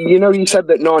 but you know, you said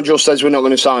that Nigel says we're not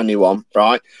going to sign anyone,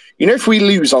 right? You know, if we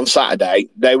lose on Saturday,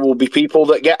 there will be people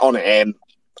that get on at him,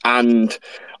 and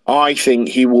I think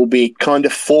he will be kind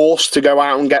of forced to go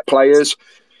out and get players.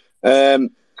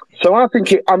 So I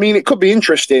think it could be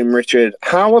interesting, Richard.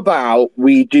 How about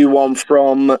we do one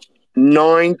from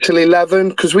 9 till 11?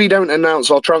 Because we don't announce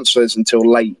our transfers until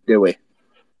late, do we?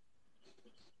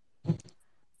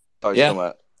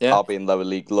 Yeah. I'll be in lower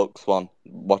league looks one,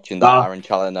 watching that Aaron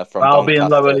Challoner from I'll Doncaster. be in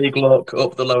lower league look,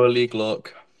 up the lower league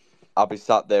look. I'll be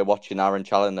sat there watching Aaron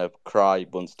Challoner cry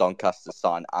once Doncaster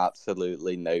sign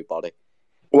absolutely nobody.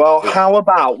 Well, how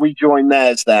about we join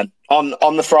theirs then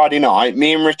on the Friday night?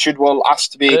 Me and Richard will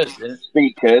ask to be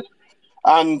speakers.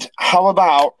 And how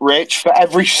about, Rich, for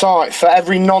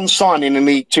every non-signing in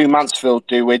League Two Mansfield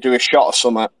we do a shot or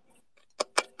something?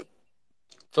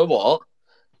 For what?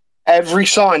 Every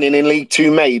signing in League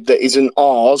Two made that isn't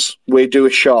ours, we do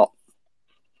a shot.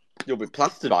 You'll be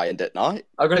plastered ironed at night.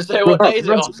 I'm going to say what day is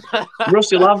it on.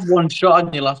 Russ, you'll have one shot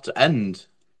and you'll have to end.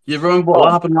 You remember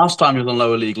what happened last time he was on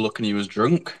lower league look and he was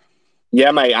drunk? Yeah,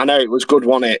 mate, I know it was good,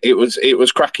 wasn't it? It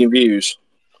was cracking views.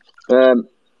 But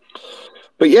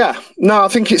yeah, no, I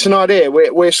think it's an idea.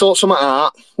 We sort something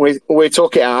out. We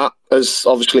talk it out, as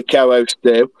obviously co-hosts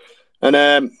do.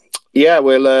 And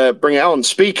we'll bring it on.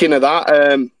 Speaking of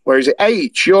that, where is it?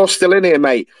 H, you're still in here,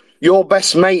 mate. Your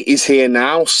best mate is here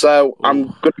now, so I'm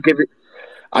going to give it...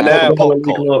 I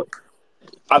know.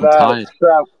 I'm tired.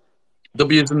 So,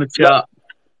 W's in the chat.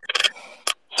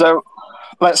 So,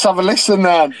 let's have a listen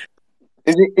then.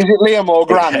 Is it Liam or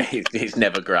Grant? It's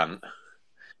never Grant.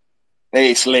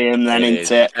 It's Liam then,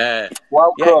 isn't it?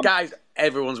 Welcome. Yeah, guys,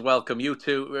 everyone's welcome. You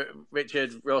two,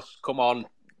 Richard, Russ, come on.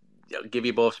 I'll give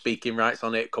you both speaking rights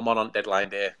on it. Come on deadline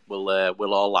day. We'll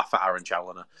all laugh at Aaron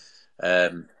Challoner.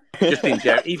 Just in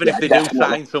general, even if they do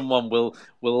sign someone, we'll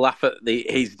laugh at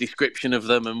his description of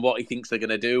them and what he thinks they're going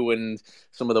to do and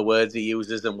some of the words he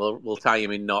uses, and we'll tie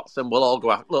him in knots and we'll all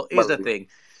go out. Look, here's the thing.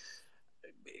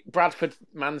 Bradford,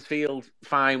 Mansfield,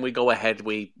 fine, we go ahead.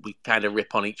 We kind of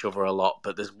rip on each other a lot,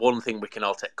 but there's one thing we can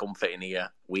all take comfort in here.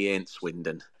 We ain't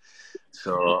Swindon.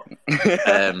 So,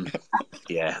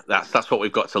 that's what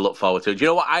we've got to look forward to. Do you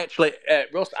know what? I actually,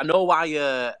 Russ, I know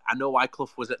why Clough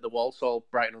was at the Walsall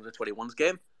Brighton under-21s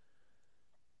game.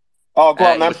 Oh, go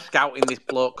on, He man. was scouting this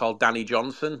bloke called Danny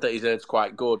Johnson that he's heard's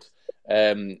quite good.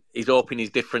 He's hoping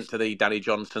he's different to the Danny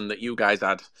Johnson that you guys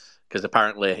had, because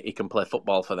apparently he can play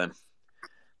football for them.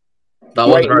 That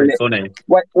was very funny.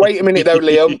 Wait a minute, though,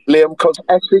 Liam, because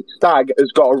Essex Stag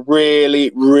has got a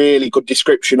really, really good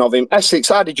description of him. Essex,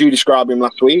 how did you describe him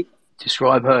last week?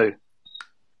 Describe who?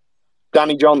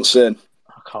 Danny Johnson.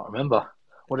 I can't remember.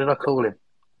 What did I call him?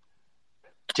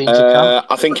 Ginger cunt.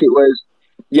 I think it was.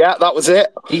 Yeah, that was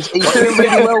it. He's doing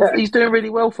really well. He's doing really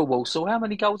well for Walsall. How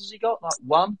many goals has he got? Like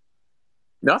 1?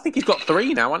 No, I think he's got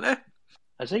 3 now, hasn't he?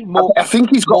 Has he? More. I think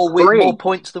he's got 3. More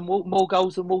points than more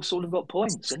goals than Walsall have got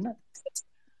points, isn't it?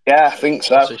 Yeah, I think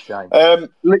so. That's a shame.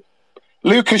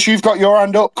 Lucas, you've got your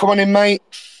hand up. Come on in, mate.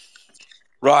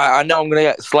 Right, I know I'm going to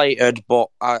get slated, but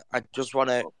I just want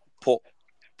to put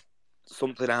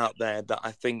something out there that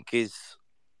I think is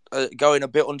going a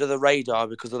bit under the radar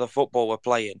because of the football we're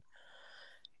playing.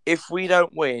 If we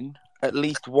don't win at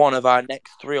least one of our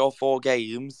next 3 or 4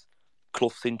 games,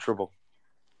 Clough's in trouble.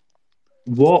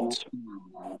 What?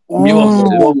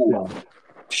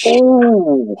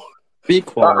 Oh, be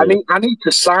quiet. I need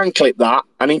to sound clip that.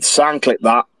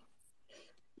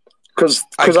 Because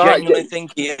I genuinely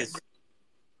think he is.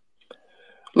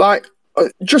 Like,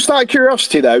 just out of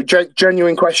curiosity, though,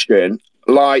 genuine question.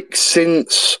 Like, the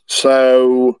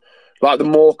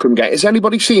Morecambe game, has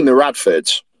anybody seen the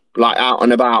Radfords, like, out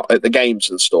and about at the games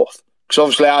and stuff? Because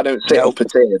obviously I don't sit up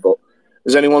at here, but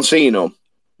has anyone seen them?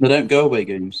 They don't go away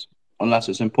games unless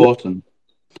it's important.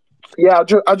 Yeah,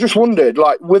 I just wondered,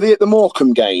 like, were they at the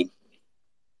Morecambe game?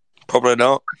 Probably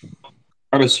not.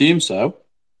 I'd assume so.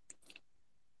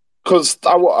 Because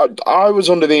I was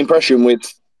under the impression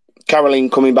with Caroline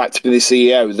coming back to be the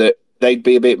CEO that they'd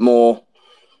be a bit more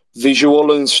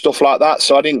visual and stuff like that.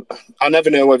 So I never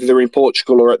know whether they're in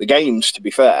Portugal or at the games, to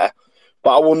be fair.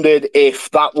 But I wondered if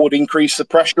that would increase the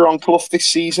pressure on Clough this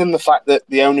season, the fact that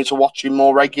the owners are watching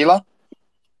more regular.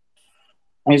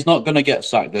 He's not going to get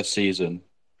sacked this season.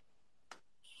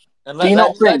 And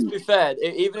let's be fair,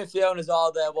 even if the owners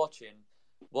are there watching,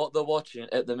 what they're watching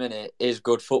at the minute is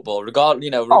good football.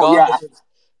 Regardless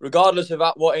of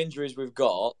what injuries we've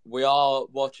got, we are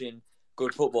watching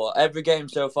good football. Every game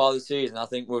so far this season, I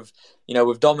think we've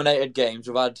dominated games.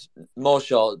 We've had more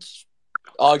shots.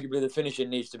 Arguably, the finishing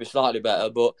needs to be slightly better,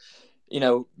 but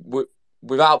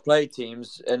we've outplayed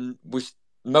teams, and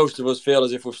most of us feel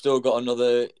as if we've still got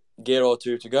another gear or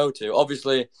 2 to go to.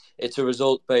 Obviously, it's a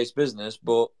result-based business,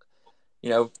 but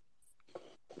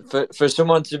for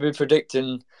someone to be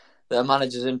predicting that a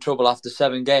manager's in trouble after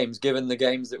 7 games, given the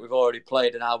games that we've already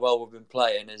played and how well we've been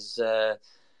playing, is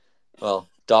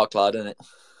dark cloud, isn't it?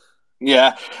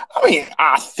 Yeah, I mean,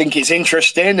 I think it's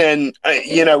interesting, and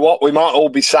you know what? We might all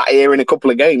be sat here in a couple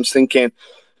of games thinking,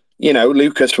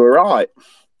 Lucas were right.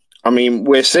 I mean,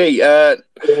 we'll see.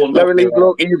 Larry,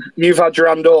 look, you've had your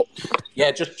hand up. Yeah,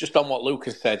 just on what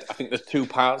Lucas said, I think there's 2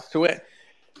 parts to it.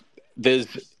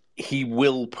 He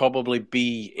will probably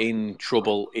be in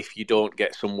trouble if you don't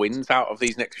get some wins out of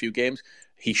these next few games.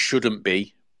 He shouldn't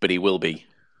be, but he will be.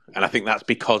 And I think that's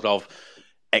because of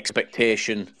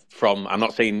expectation from, I'm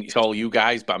not saying it's all you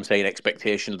guys, but I'm saying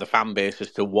expectation of the fan base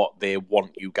as to what they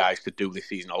want you guys to do this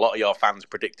season. A lot of your fans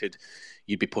predicted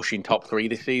you'd be pushing top 3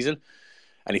 this season.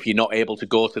 And if you're not able to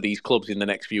go to these clubs in the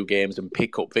next few games and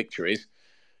pick up victories,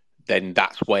 then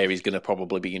that's where he's going to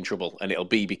probably be in trouble. And it'll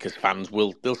be because fans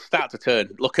they'll start to turn.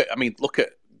 Look at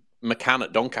McCann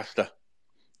at Doncaster.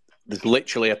 There's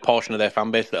literally a portion of their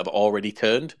fan base that have already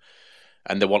turned,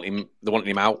 and they want him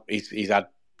out.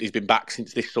 He's been back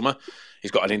since this summer.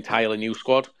 He's got an entirely new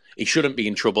squad. He shouldn't be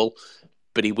in trouble,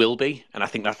 but he will be. And I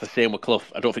think that's the same with Clough.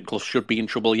 I don't think Clough should be in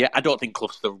trouble yet. I don't think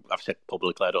Clough's I've said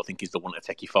publicly, I don't think he's the one to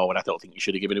take you forward. I don't think you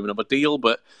should have given him another deal,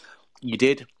 but you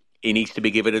did. He needs to be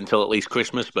given until at least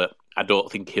Christmas, but I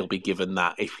don't think he'll be given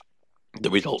that if the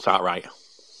results aren't right.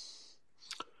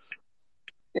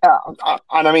 Yeah,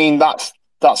 and I mean, that's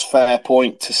a fair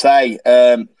point to say.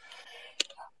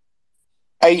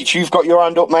 H, you've got your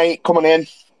hand up, mate. Come on in.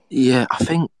 Yeah, I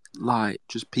think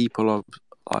just people are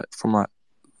from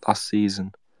last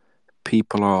season,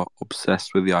 people are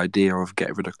obsessed with the idea of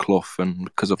getting rid of Clough, and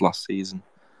because of last season,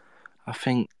 I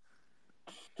think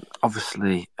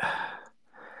obviously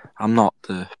I'm not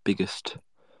the biggest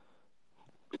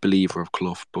believer of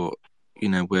Clough, but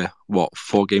we're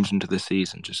 4 games into the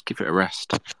season. Just give it a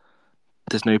rest.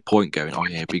 There's no point going, oh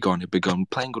yeah, he'll be gone. We're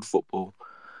playing good football.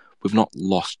 We've not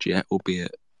lost yet,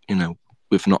 albeit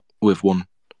we've won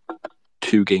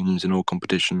 2 games in all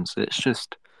competitions. It's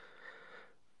just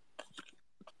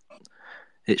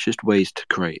ways to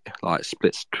create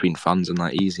splits between fans and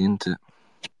easy, isn't it?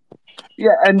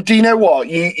 Yeah, and do you know what?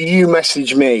 You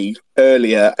messaged me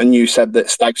earlier and you said that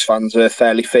Stags fans are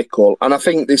fairly fickle, and I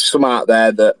think there's some out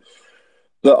there that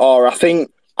are. I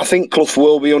think Clough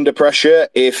will be under pressure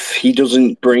if he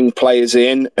doesn't bring players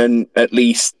in and at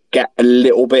least get a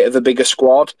little bit of a bigger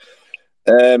squad,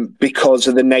 because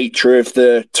of the nature of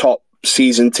the top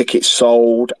season tickets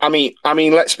sold. I mean,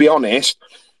 let's be honest.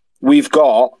 We've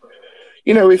got,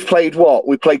 we've played what?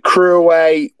 We played Crewe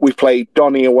away, we played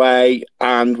Donny away,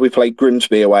 and we played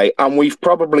Grimsby away. And we've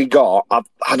probably got,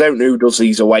 I don't know who does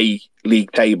these away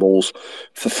league tables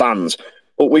for fans,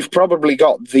 but we've probably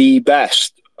got the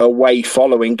best away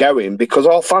following going because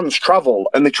our fans travel,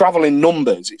 and they travel in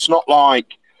numbers. It's not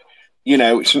like,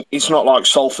 it's not like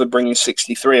Salford bringing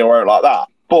 63 or like that.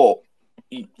 But,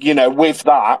 with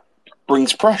that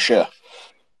brings pressure.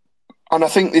 And I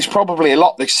think there's probably a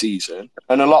lot this season,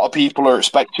 and a lot of people are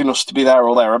expecting us to be there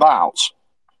or thereabouts.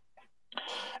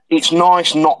 It's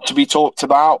nice not to be talked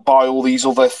about by all these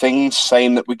other things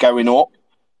saying that we're going up.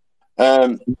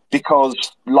 Because,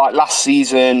 like last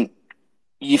season,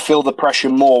 you feel the pressure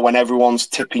more when everyone's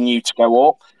tipping you to go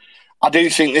up. I do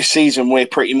think this season we're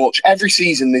pretty much... Every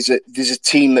season there's a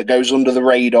team that goes under the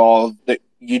radar that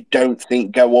you don't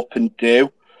think go up and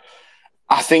do.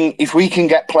 I think if we can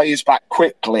get players back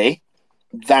quickly,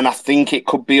 then I think it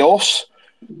could be us.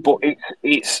 But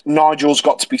it's Nigel's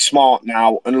got to be smart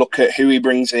now and look at who he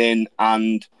brings in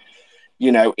and,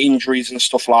 injuries and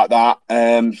stuff like that.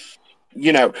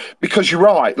 Because you're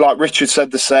right, like Richard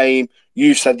said the same,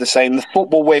 you said the same. The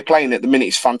football we're playing at the minute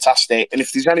is fantastic. And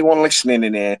if there's anyone listening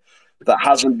in here that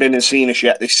hasn't been and seen us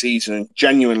yet this season,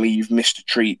 genuinely, you've missed a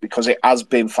treat because it has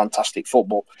been fantastic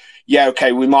football. Yeah,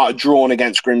 okay, we might have drawn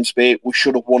against Grimsby. We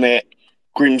should have won it.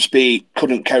 Grimsby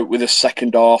couldn't cope with the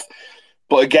second half.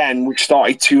 But again, we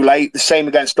started too late. The same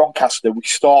against Doncaster. We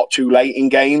start too late in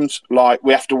games. Like,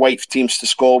 we have to wait for teams to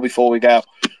score before we go,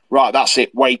 right, that's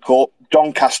it, wake up.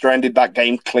 Doncaster ended that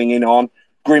game clinging on.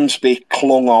 Grimsby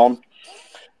clung on.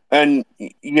 And,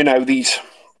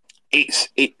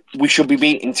 we should be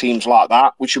beating teams like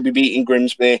that. We should be beating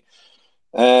Grimsby.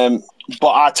 But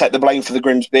I take the blame for the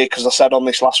Grimsby because I said on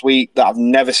this last week that I've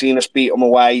never seen us beat them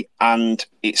away, and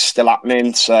it's still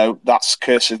happening. So that's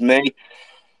curse of me.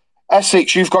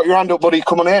 Essex, you've got your hand up, buddy.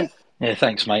 Come on in. Yeah,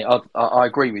 thanks, mate. I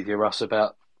agree with you, Russ,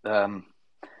 about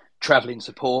travelling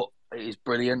support. It is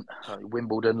brilliant.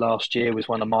 Wimbledon last year was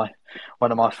one of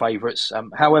my favourites.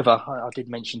 However, I did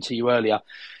mention to you earlier,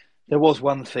 there was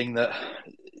one thing that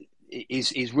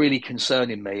is really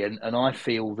concerning me, and I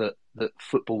feel that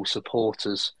football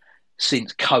supporters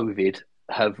since COVID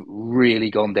have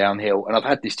really gone downhill. And I've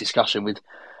had this discussion with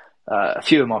a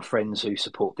few of my friends who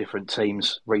support different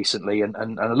teams recently,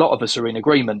 and a lot of us are in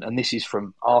agreement. And this is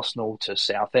from Arsenal to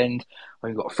Southend.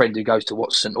 I've got a friend who goes to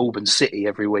watch St Albans City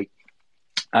every week.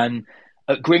 And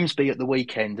at Grimsby at the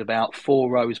weekend, about 4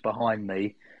 rows behind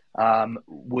me,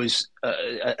 was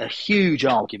a huge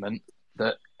argument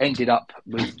that ended up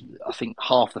with, I think,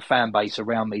 half the fan base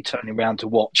around me turning around to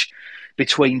watch,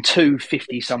 between two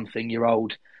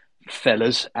 50-something-year-old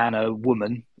fellas and a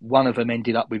woman. One of them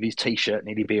ended up with his T-shirt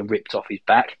nearly being ripped off his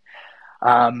back.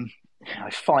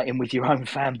 Fighting with your own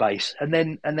fan base. And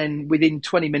then within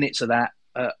 20 minutes of that,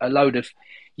 a load of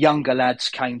younger lads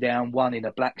came down, one in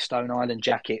a Blackstone Island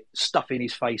jacket, stuffing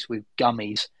his face with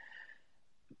gummies,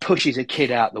 pushes a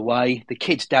kid out the way. The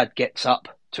kid's dad gets up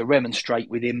to remonstrate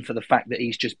with him for the fact that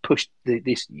he's just pushed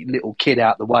this little kid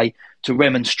out the way, to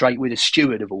remonstrate with a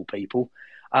steward of all people.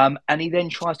 And he then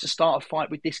tries to start a fight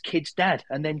with this kid's dad.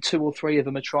 And then 2 or 3 of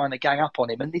them are trying to gang up on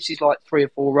him. And this is like 3 or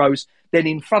 4 rows then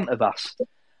in front of us.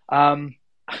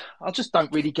 I just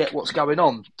don't really get what's going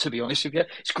on, to be honest with you.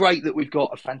 It's great that we've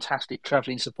got a fantastic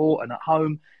travelling support, and at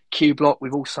home, Q Block,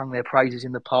 we've all sung their praises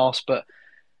in the past. But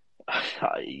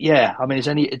yeah, I mean,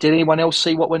 did anyone else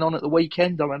see what went on at the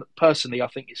weekend? I mean, personally, I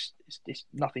think it's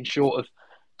nothing short of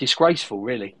disgraceful,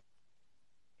 really.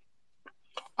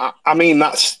 I mean,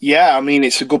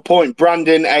 it's a good point.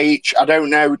 Brandon H, I don't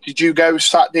know. Did you go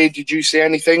Saturday? Did you see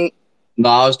anything? No,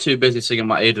 I was too busy singing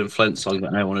my Aidan Flint song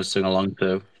that no one to sing along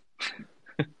to.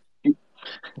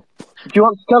 Do you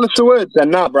want to tell us the words then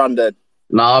now, Brandon?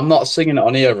 No, I'm not singing it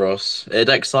on here, Russ. It'd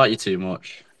excite you too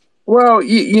much. Well,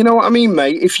 you know what I mean,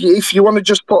 mate. If you want to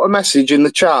just put a message in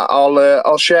the chat,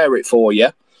 I'll share it for you.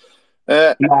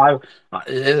 No,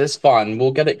 it's fine.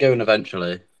 We'll get it going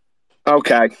eventually.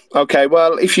 Okay.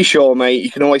 Well, if you're sure, mate,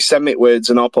 you can always send me words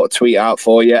and I'll put a tweet out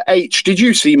for you. H, did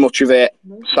you see much of it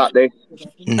Saturday?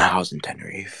 No, I was in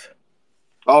Tenerife.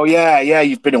 Oh, yeah,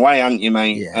 you've been away, haven't you,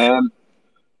 mate? Yeah.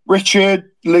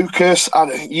 Richard, Lucas,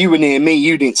 you were near me.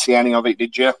 You didn't see any of it,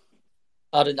 did you?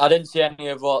 I didn't see any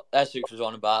of what Essex was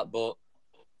on about, but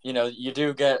you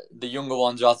do get the younger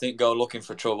ones who I think go looking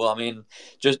for trouble. I mean,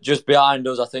 just behind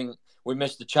us, I think we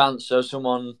missed the chance, so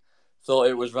someone thought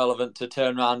it was relevant to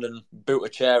turn around and boot a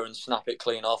chair and snap it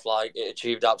clean off. Like, it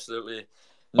achieved absolutely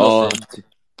nothing.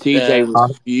 TJ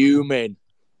was fuming.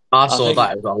 I saw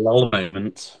that as a lull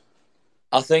moment.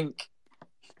 I think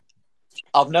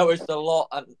I've noticed a lot,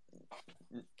 and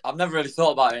I've never really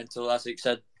thought about it until Essex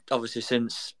said obviously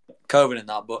since COVID and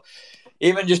that, but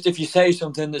even just if you say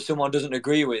something that someone doesn't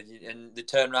agree with and they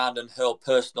turn around and hurl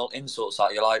personal insults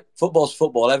at you, like, football's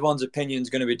football, everyone's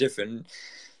opinion's going to be different.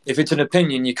 If it's an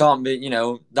opinion, you can't be,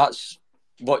 that's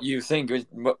what you think.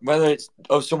 Whether it's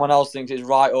or someone else thinks it's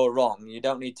right or wrong, you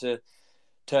don't need to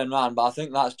turn around. But I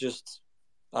think that's just,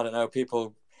 I don't know,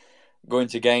 people going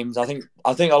to games. I think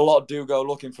a lot do go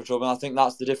looking for trouble. And I think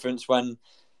that's the difference when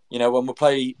we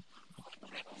play.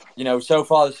 So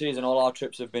far this season, all our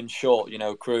trips have been short.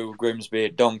 Crewe, Grimsby,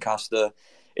 Doncaster.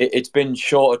 It's been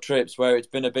shorter trips where it's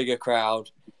been a bigger crowd.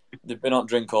 They've been on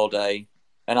drink all day,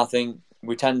 and I think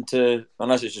we tend to,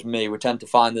 unless it's just me, we tend to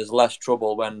find there's less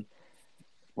trouble when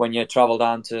you travel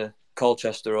down to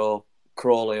Colchester or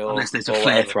Crawley or unless there's a or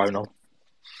flare whatever. thrown on.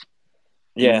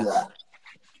 Yeah,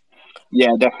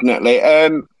 definitely.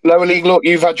 Lower League, look,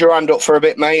 you've had your hand up for a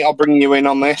bit, mate. I'll bring you in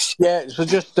on this. Yeah, so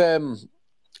just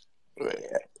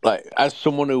like as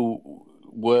someone who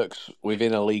works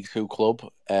within a League Two club,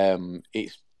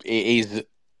 it is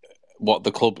what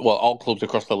the club, well, all clubs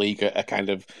across the league are kind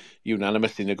of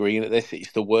unanimous in agreeing at this.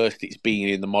 It's the worst it's been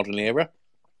in the modern era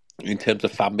in terms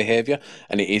of fan behaviour,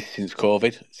 and it is since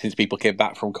COVID. Since people came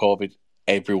back from COVID,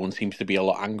 everyone seems to be a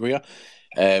lot angrier.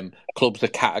 Clubs are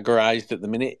categorised at the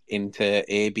minute into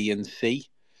A, B, and C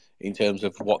in terms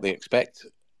of what they expect.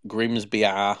 Grimsby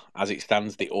are, as it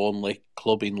stands, the only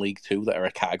club in League Two that are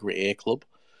a Category A club.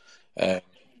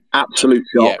 Absolute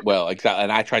shock. Yeah, well, exactly.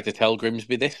 And I tried to tell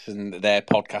Grimsby this, and their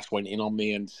podcast went in on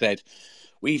me and said,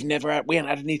 we haven't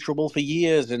had any trouble for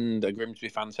years. And a Grimsby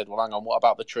fan said, well, hang on, what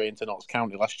about the train to Notts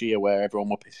County last year where everyone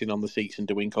were pissing on the seats and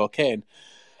doing cocaine?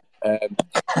 And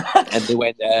they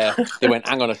went,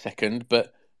 hang on a second,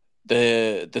 but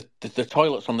the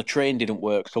toilets on the train didn't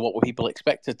work, so what were people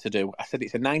expected to do? I said,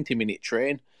 it's a 90-minute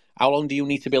train. How long do you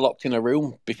need to be locked in a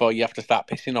room before you have to start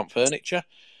pissing on furniture?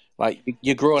 Like,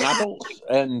 you're grown adults.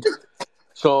 And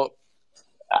so,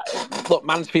 look,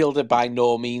 Mansfield are by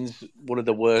no means one of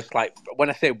the worst. Like,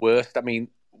 when I say worst, I mean,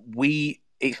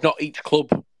 it's not each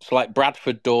club. So, like,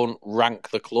 Bradford don't rank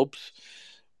the clubs.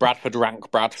 Bradford rank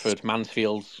Bradford.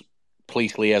 Mansfield's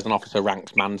police liaison officer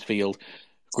ranks Mansfield.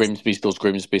 Grimsby's does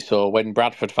Grimsby. So when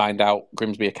Bradford find out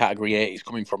Grimsby are Category A, it's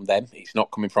coming from them. It's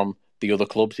not coming from the other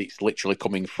clubs. It's literally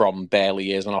coming from their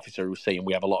liaison officer who's saying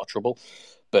we have a lot of trouble.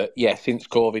 But yeah, since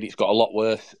COVID, it's got a lot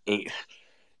worse. We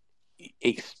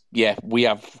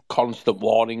have constant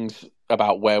warnings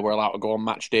about where we're allowed to go on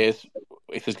match days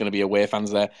if there's going to be away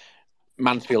fans there.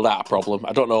 Mansfield are a problem.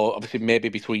 I don't know, obviously maybe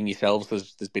between yourselves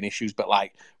there's been issues, but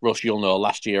like Russ, you'll know,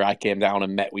 last year I came down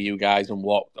and met with you guys and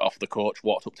walked off the coach,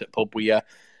 walked up to the pub with you.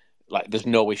 Like, there's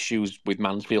no issues with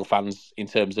Mansfield fans in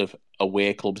terms of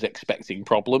away clubs expecting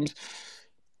problems.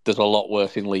 There's a lot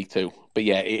worse in League Two. But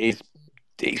yeah, it's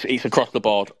across the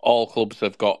board. All clubs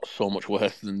have got so much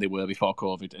worse than they were before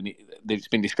COVID, and it's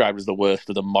been described as the worst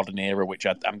of the modern era, which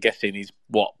I'm guessing is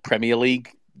what, Premier League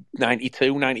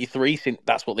 92, 93, since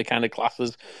that's what they kind of class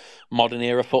as modern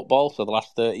era football, so the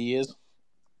last 30 years.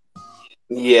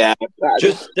 Yeah.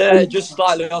 Just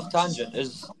slightly off tangent,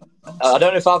 I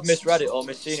don't know if I've misread it or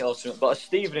misseen it or something, but is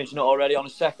Stevenage not already on a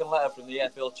second letter from the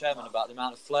EFL chairman about the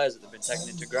amount of flares that they've been taking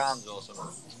into grounds or something?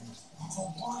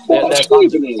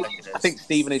 I think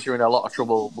Stevenage are in a lot of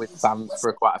trouble with fans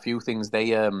for quite a few things.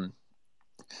 They got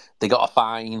a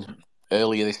fine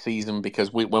earlier this season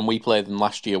because when we played them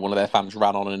last year, one of their fans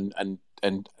ran on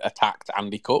and attacked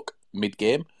Andy Cook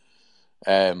mid-game.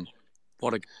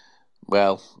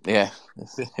 Well, yeah,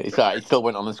 it's right. He still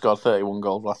went on and scored 31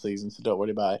 goals last season, so don't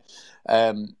worry about it.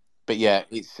 But yeah,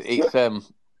 it's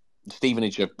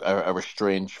Stevenage are a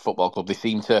strange football club.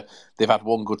 They've had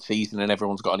one good season and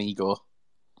everyone's got an ego.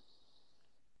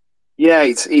 Yeah,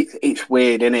 it's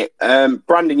weird, isn't it?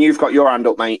 Brandon, you've got your hand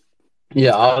up, mate.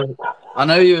 Yeah, I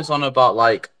know you was on about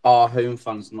like our home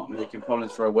fans not making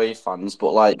problems for away fans,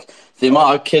 but like the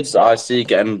amount of kids that I see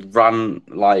getting ran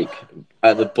like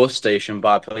at the bus station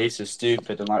by police is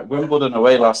stupid. And like Wimbledon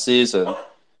away last season,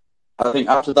 I think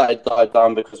after that it died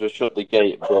down because we shut the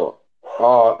gate. But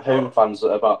our home fans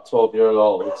that are about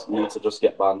 12-year-olds need to just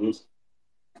get banned.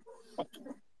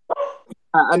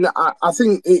 And I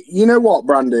think, you know what,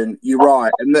 Brandon, you're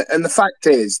right. And the fact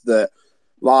is that,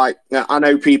 like, I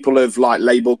know people have like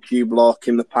labelled Q Block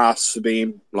in the past for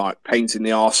being like painting the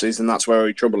arses, and that's where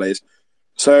the trouble is.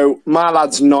 So my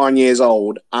lad's 9 years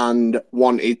old and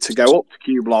wanted to go up to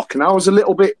Q Block, and I was a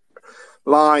little bit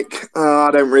like,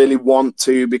 I don't really want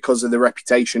to because of the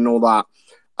reputation and all that.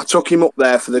 I took him up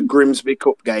there for the Grimsby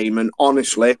Cup game, and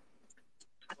honestly,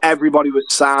 everybody was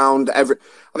sound. I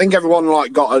think everyone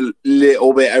like got a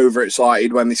little bit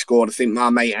overexcited when they scored. I think my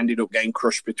mate ended up getting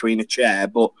crushed between a chair,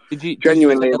 but Did you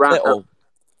genuinely sing a little?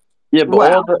 Yeah, but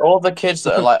Well, all the kids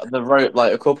that are like the rope,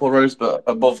 like a couple rows but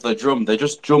above the drum, they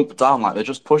just jump down, like they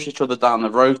just push each other down the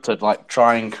road to like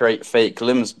try and create fake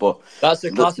limbs. But That's a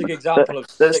the, classic example of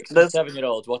there's 6 and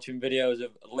 7-year-olds watching videos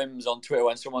of limbs on Twitter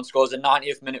when someone scores a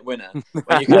 90th minute winner.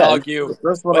 When you can yeah, argue,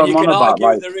 that's what I'm on about.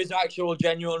 Like, there is actual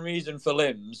genuine reason for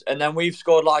limbs, and then we've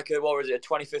scored like a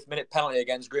 25th minute penalty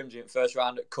against Grimsby in first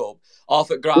round at Cup,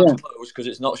 half at ground's yeah, closed because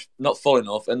it's not full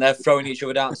enough, and they're throwing each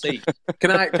other down seats.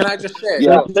 Can I just say,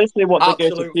 yeah, that's basically what they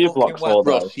go to Absolute Q fucking blocks for, weapon.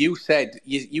 though. Russ, you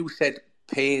said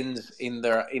pains in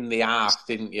the arse,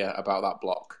 didn't you, about that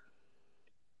block?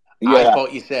 I yeah.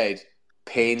 thought you said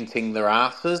painting their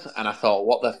asses, and I thought,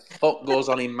 what the fuck goes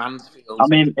on in Mansfield? I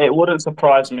mean, it wouldn't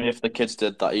surprise me if the kids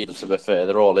did that either. To be fair,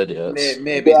 they're all idiots.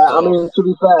 Maybe Yeah, I so. mean, to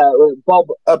be fair, Bob.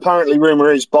 Apparently,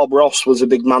 rumor is Bob Ross was a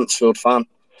big Mansfield fan.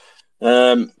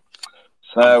 I'm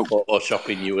So,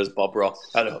 photoshopping you as Bob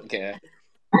Ross. I don't care.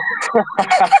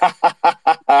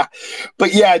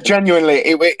 but yeah, genuinely,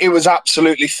 it was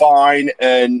absolutely fine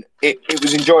and it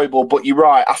was enjoyable. But you're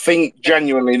right. I think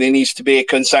genuinely there needs to be a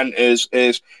consent is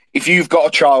if you've got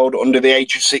a child under the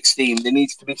age of 16, there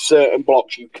needs to be certain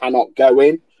blocks you cannot go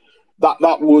in.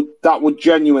 That would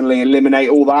genuinely eliminate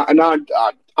all that. And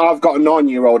I've got a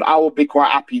 9-year-old. I would be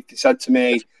quite happy if they said to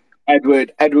me,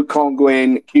 Edward can't go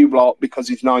in Q block because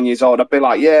he's 9 years old. I'd be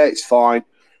like, yeah, it's fine.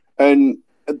 And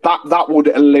that would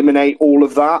eliminate all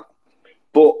of that.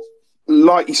 But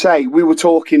like you say, we were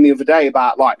talking the other day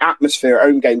about like atmosphere at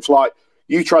home games. Like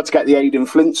you tried to get the Aidan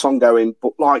Flint song going,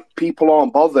 but like people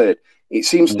aren't bothered. It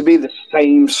seems to be the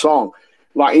same song.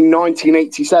 Like in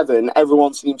 1987,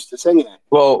 everyone seems to sing it.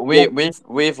 Well,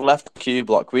 we've left Q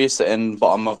block. We sit in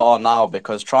bottom of R now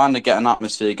because trying to get an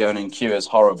atmosphere going in Q is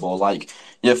horrible. Like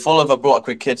you're full of a block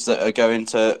with kids that are going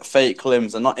to fake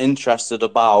limbs. They're not interested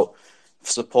about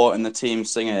supporting the team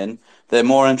singing. They're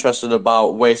more interested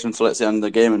about waiting until it's the end of the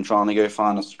game and trying to go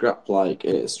find a scrap. Like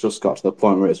it's just got to the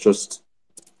point where it's just,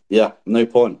 yeah, no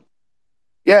point.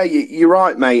 Yeah, you're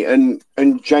right, mate.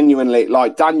 And genuinely,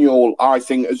 like Daniel, I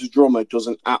think as a drummer does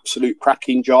an absolute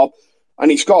cracking job.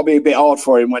 And it's got to be a bit hard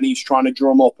for him when he's trying to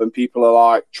drum up and people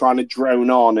are like trying to drone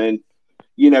on. And,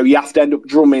 you know, you have to end up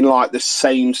drumming like the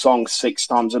same song 6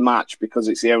 times a match because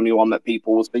it's the only one that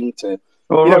people will sing to.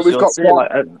 Well, You know, Russ, we've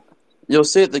got you'll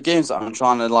see at the games that I'm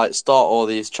trying to like start all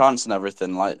these chants and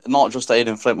everything, like not just the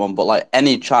Aidan Flint one, but like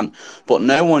any chant. But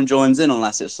no one joins in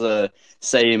unless it's the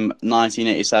same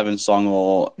 1987 song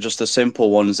or just the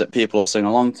simple ones that people sing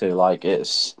along to. Like it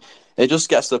just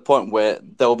gets to the point where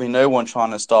there will be no one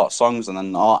trying to start songs, and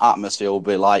then our atmosphere will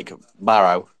be like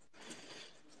Barrow.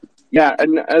 Yeah,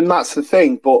 and that's the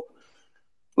thing. But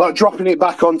like dropping it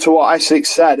back onto what Essex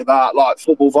said about like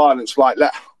football violence, like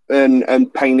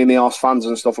and pain in the arse fans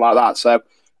and stuff like that. So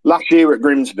last year at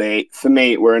Grimsby, for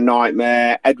me, it were a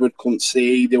nightmare. Edward couldn't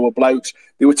see. There were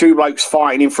 2 blokes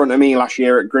fighting in front of me last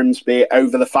year at Grimsby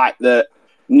over the fact that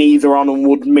neither of them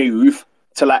would move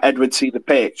to let Edward see the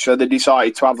pitch. So they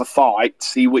decided to have a fight to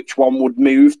see which one would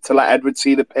move to let Edward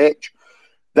see the pitch.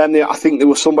 Then I think there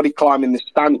was somebody climbing the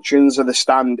stanchions of the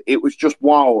stand. It was just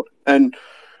wild.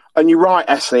 And you're right,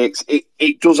 Essex,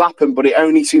 it does happen, but it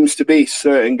only seems to be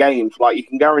certain games. Like, you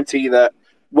can guarantee that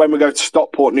when we go to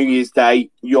Stockport New Year's Day,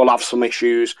 you'll have some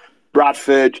issues.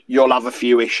 Bradford, you'll have a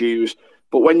few issues.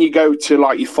 But when you go to,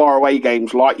 like, your faraway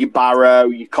games, like your Barrow,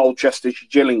 your Colchesters,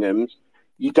 your Gillinghams,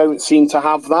 you don't seem to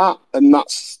have that. And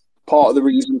that's part of the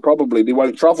reason, probably, they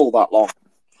won't travel that long.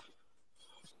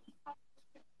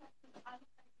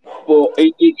 But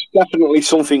it's definitely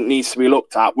something that needs to be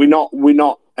looked at. We're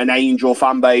not an Angel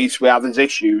fan base. We have these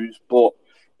issues, but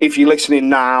if you're listening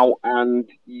now and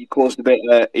you caused a bit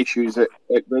of issues at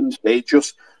Grimsby,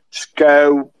 just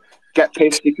go get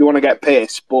pissed if you want to get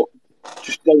pissed, but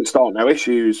just don't start no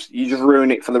issues. You just ruin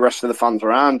it for the rest of the fans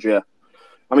around you.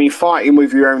 I mean, fighting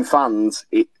with your own fans,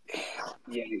 it's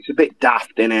a bit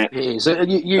daft, isn't it? It is.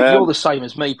 You're the same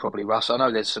as me, probably, Russ. I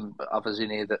know there's some others in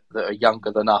here that are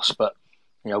younger than us, but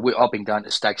you know, I've been going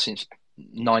to Stag since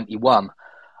 '91,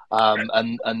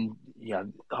 and you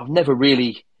know, I've never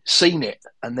really seen it.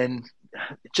 And then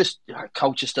just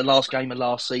Colchester, last game of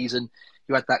last season,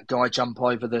 you had that guy jump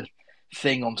over the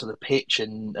thing onto the pitch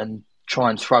and try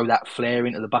and throw that flare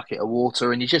into the bucket of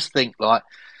water, and you just think like,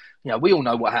 you know, we all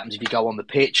know what happens if you go on the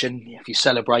pitch, and if you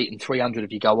celebrate and 300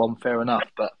 if you go on, fair enough.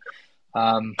 But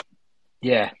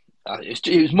yeah,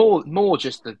 it was more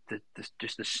just the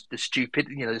stupid,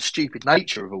 you know, the stupid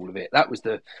nature of all of it. That was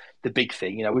the big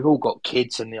thing. You know, we've all got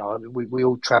kids, and you know, we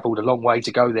all travelled a long way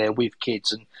to go there with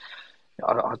kids, and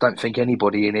I don't think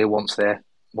anybody in here wants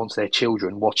their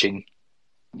children watching,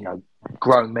 you know,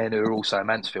 grown men who are also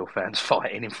Mansfield fans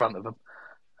fighting in front of them.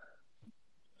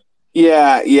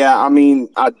 Yeah. I mean,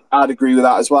 I'd agree with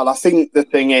that as well. I think the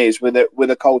thing is with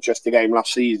the Colchester game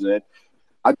last season,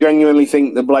 I genuinely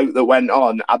think the bloke that went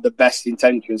on had the best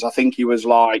intentions. I think he was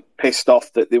like pissed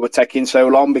off that they were taking so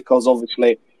long because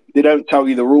obviously they don't tell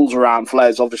you the rules around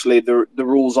flares. Obviously, the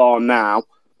rules are now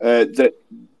that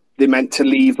they're meant to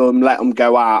leave them, let them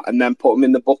go out, and then put them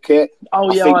in the bucket.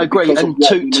 Oh yeah, I agree. because of And what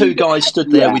two we two need- guys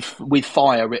stood there Yeah, with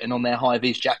fire written on their high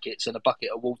vis jackets and a bucket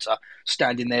of water,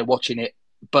 standing there watching it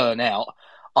burn out.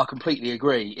 I completely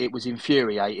agree. It was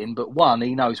infuriating. But one,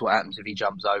 he knows what happens if he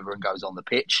jumps over and goes on the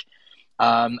pitch.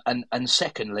 And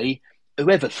secondly,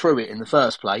 whoever threw it in the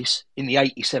first place in the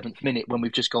 87th minute when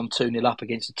we've just gone 2-0 up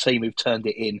against a team who've turned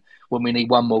it in when we need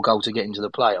one more goal to get into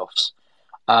the playoffs.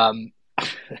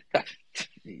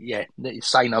 Yeah,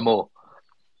 say no more.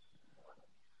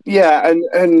 yeah,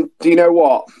 and do you know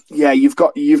what? Yeah, you've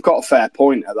got a fair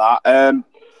point at that.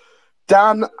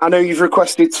 Dan, I know you've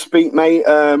requested to speak, mate.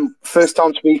 First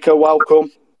time speaker,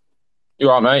 welcome. You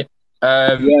all right,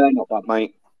 mate? Yeah, not bad,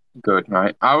 mate. Good,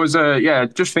 mate. I was,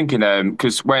 just thinking,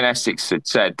 because when Essex had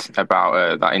said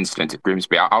about that incident at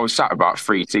Grimsby, I was sat about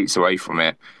 3 seats away from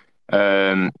it.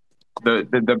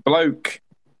 The bloke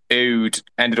who'd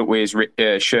ended up with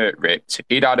his shirt ripped,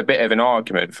 he'd had a bit of an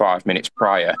argument 5 minutes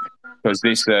prior because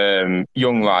this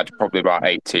young lad, probably about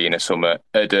 18 or something,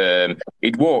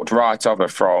 he'd walked right over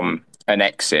from an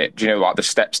exit. Do you know, like the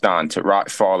steps down to right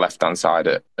far left-hand side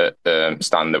at the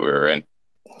stand that we were in?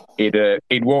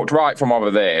 He'd walked right from over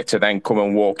there to then come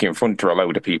and walk in front of a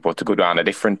load of people to go down a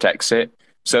different exit.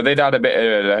 So they'd had a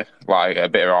bit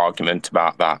of argument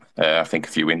about that. I think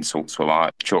a few insults were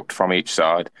like chucked from each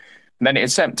side. And then it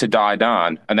had seemed to die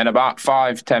down. And then about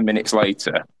 5-10 minutes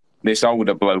later, this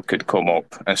older bloke had come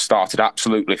up and started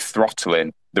absolutely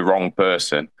throttling the wrong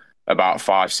person about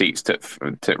 5 seats to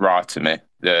right of me,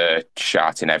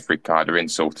 shouting every kind of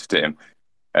insult at him.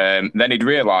 Then he'd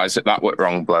realised that was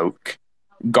wrong bloke,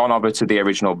 gone over to the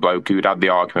original bloke who'd had the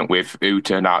argument with, who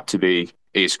turned out to be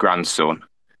his grandson.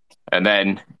 And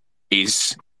then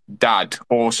his dad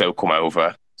also come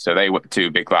over. So they were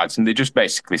 2 big lads, and they just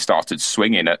basically started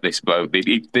swinging at this bloke.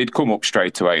 They'd come up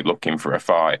straight away looking for a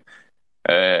fight.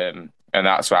 And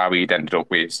that's how he'd ended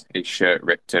up with his shirt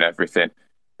ripped and everything.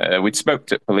 We'd spoke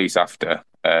to police after,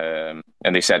 and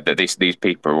they said that these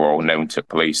people were all known to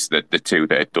police, the 2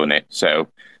 that had done it. So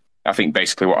I think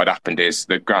basically what had happened is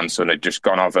the grandson had just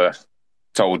gone over,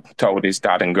 told his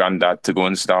dad and granddad to go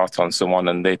and start on someone,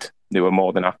 and they were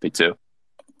more than happy to.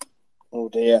 Oh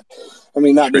dear. I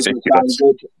mean, that doesn't sound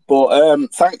good. But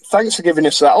thanks for giving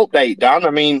us that update, Dan. I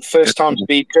mean, first time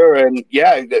speaker, and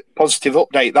yeah, positive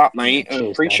update that, mate.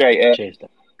 Cheers, appreciate Dan. it. Cheers,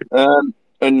 Dan.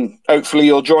 And hopefully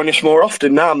you'll join us more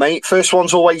often now, mate. First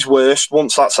one's always worst.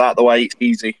 Once that's out of the way, it's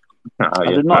easy. I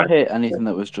did not hear anything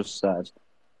that was just said.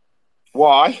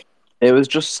 Why? It was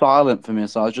just silent for me,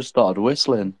 so I just started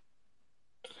whistling.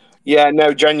 Yeah,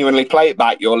 no, genuinely, play it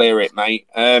back. You'll hear it, mate.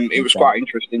 It was quite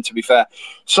interesting, to be fair.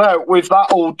 So, with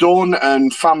that all done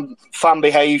and fan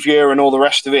behaviour and all the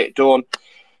rest of it done,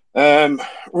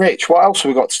 Rich, what else have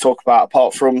we got to talk about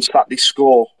apart from Saturday's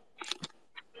score?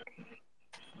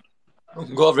 We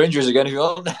can go over injuries again if you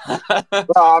want.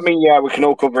 Well, I mean, yeah, we can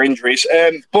all cover injuries.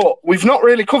 But we've not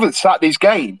really covered Saturday's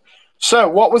game. So,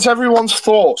 what was everyone's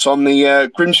thoughts on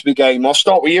the Grimsby game? I'll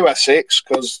start with you, Essex,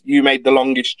 because you made the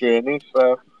longest journey.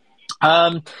 So.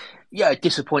 Yeah,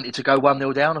 disappointed to go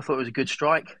 1-0 down. I thought it was a good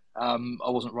strike. I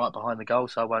wasn't right behind the goal,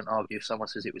 so I won't argue if someone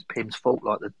says it was Pim's fault,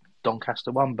 like the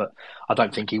Doncaster one, but I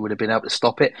don't think he would have been able to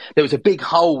stop it. There was a big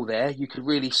hole there. You could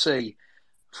really see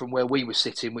from where we were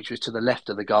sitting, which was to the left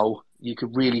of the goal, you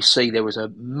could really see there was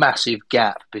a massive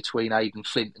gap between Aidan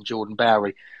Flint and Jordan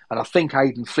Bowery. And I think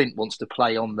Aidan Flint wants to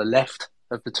play on the left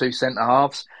of the 2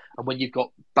 centre-halves. And when you've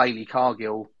got Bailey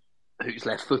Cargill, who's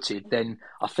left-footed, then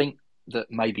I think that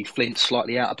maybe Flint's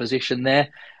slightly out of position there,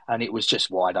 and it was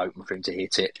just wide open for him to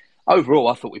hit it. Overall,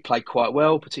 I thought we played quite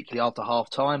well, particularly after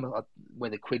half-time.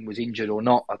 Whether Quinn was injured or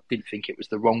not, I didn't think it was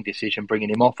the wrong decision bringing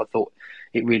him off. I thought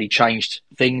it really changed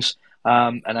things.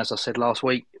 And as I said last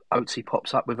week, Oatsy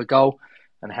pops up with a goal,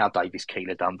 and how Davis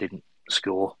Keeler done didn't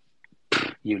score,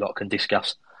 you lot can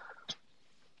discuss.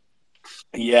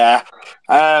 Yeah.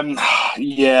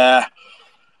 Yeah.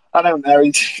 I don't know.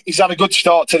 He's had a good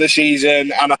start to the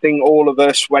season, and I think all of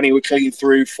us, when he was clean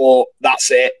through, thought,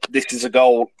 that's it, this is a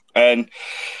goal. And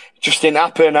it just didn't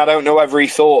happen. I don't know whether he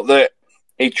thought that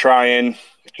he'd try and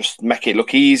just make it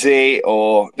look easy,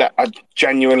 or that I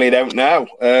genuinely don't know.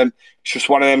 It's just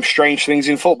one of them strange things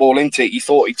in football, isn't it? You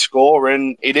thought he'd score,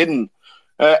 and he didn't.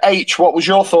 H, what was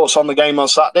your thoughts on the game on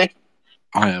Saturday?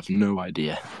 I have no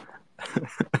idea.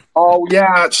 Oh,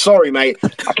 yeah. Sorry, mate.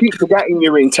 I keep forgetting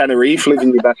you're in Tenerife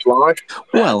living your best life.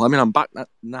 Well, I mean, I'm back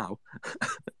now.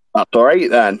 That's all right,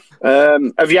 then.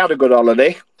 Have you had a good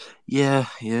holiday? Yeah.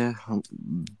 I'm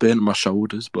burning my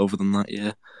shoulders, but other than that,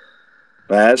 yeah.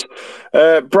 Bears.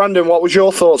 Brandon, what was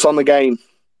your thoughts on the game?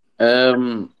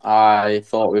 I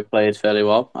thought we played fairly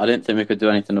well. I didn't think we could do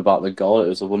anything about the goal. It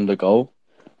was a wonder goal.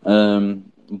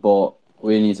 But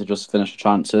we need to just finish the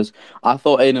chances. I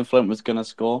thought Aidan Flint was going to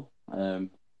score.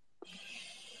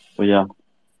 But yeah,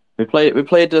 we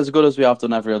played as good as we have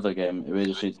done every other game. We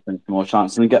just need to finish more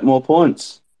chances and get more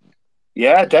points.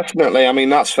 Yeah, definitely. I mean,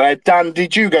 that's fair. Dan,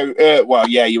 did you go? Well,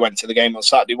 yeah, you went to the game on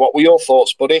Saturday. What were your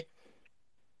thoughts, buddy?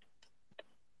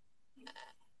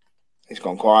 He's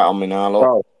gone quiet on me now, look.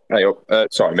 Oh, hey,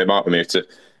 sorry, my mic was muted.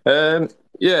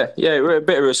 We're a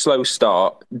bit of a slow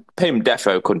start. Pim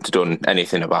Defo couldn't have done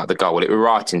anything about the goal. It was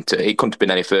right into. It couldn't have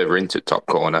been any further into the top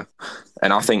corner,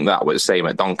 and I think that was the same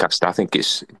at Doncaster. I think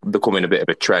it's becoming a bit of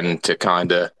a trend to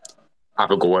kind of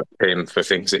have a go at him for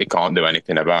things that he can't do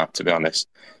anything about. To be honest,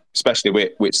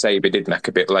 especially with Sabre did make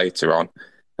a bit later on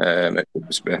at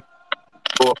Grimsby.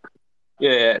 But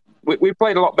yeah, we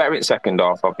played a lot better in second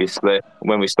half, obviously,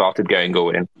 when we started going.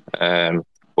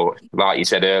 But like you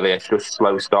said earlier, it's just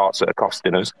slow starts that are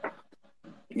costing us.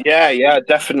 Yeah,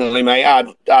 definitely, mate.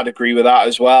 I'd agree with that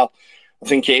as well. I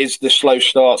think it is the slow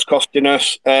starts costing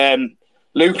us.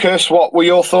 Lucas, what were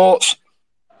your thoughts?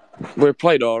 We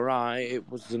played all right. It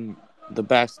wasn't the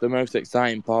best. The most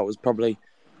exciting part was probably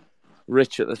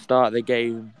Rich at the start of the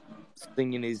game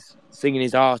singing his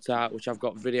heart out, which I've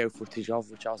got video footage of,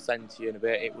 which I'll send to you in a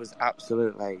bit. It was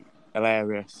absolutely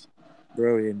hilarious,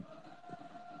 brilliant.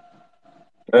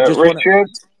 I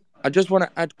just want to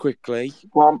add quickly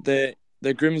the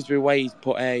Grimsby Ways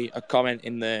put a comment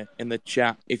in the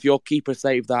chat. If your keeper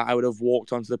saved that, I would have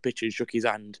walked onto the pitch and shook his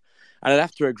hand. And I'd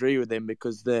have to agree with him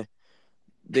because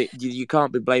you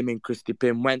can't be blaming Christy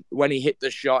Pym. When he hit the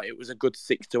shot, it was a good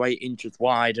 6 to 8 inches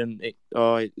wide, and it's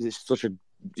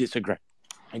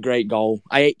a great goal.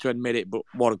 I hate to admit it, but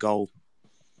what a goal!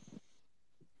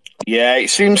 Yeah, it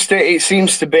seems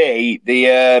to be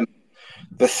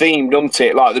the theme, doesn't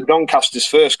it? Like the Doncaster's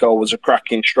first goal was a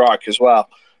cracking strike as well.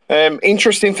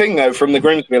 Interesting thing though from the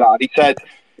Grimsby lad, he said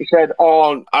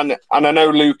on, and I know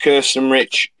Lucas and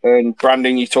Rich and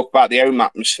Brandon, you talk about the home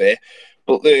atmosphere,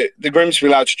 but the Grimsby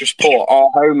lads just put our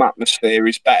home atmosphere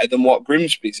is better than what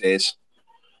Grimsby's is.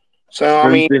 So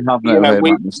Grimsby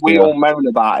we all moan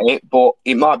about it, but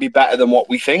it might be better than what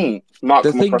we think. It might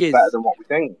come across better than what we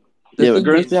think. Yeah, but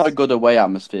Grimsby have a good away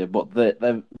atmosphere, but they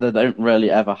don't really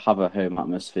ever have a home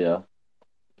atmosphere.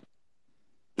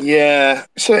 Yeah,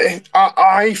 so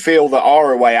I feel that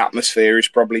our away atmosphere is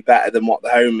probably better than what the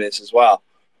home is as well.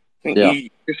 I think you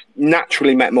just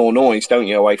naturally make more noise, don't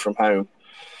you, away from home?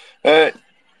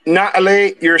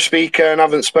 Natalie, you're a speaker and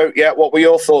haven't spoke yet. What were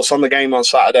your thoughts on the game on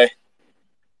Saturday?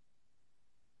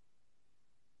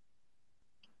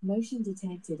 Motion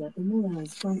detected at the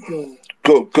Moorhouse front door.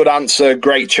 Good answer.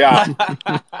 Great chat.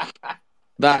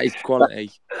 That is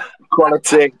quality.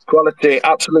 Quality.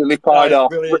 Absolutely fired off.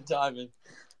 Brilliant timing.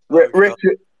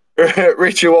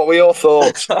 Richard, what were your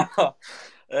thoughts?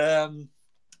 Yeah,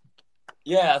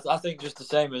 I think just the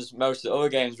same as most of the other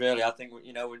games, really. I think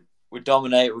we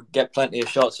dominate, we get plenty of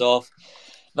shots off,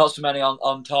 not so many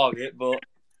on target, but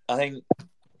I think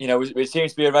it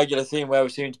seems to be a regular theme where we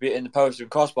seem to be hitting the post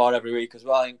and crossbar every week as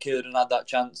well. I think Keelan had that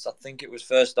chance. I think it was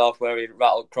first half where he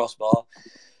rattled crossbar.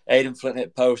 Aidan Flint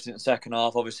hit post in the second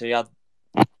half. Obviously, he had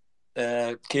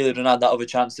Keelan had that other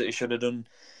chance that he should have done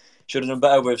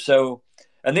better with. So,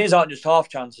 and these aren't just half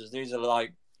chances; these are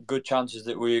like good chances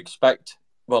that we expect.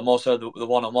 Well, more so the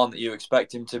 1-on-1 that you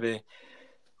expect him to be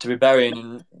burying,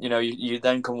 and you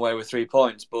then come away with 3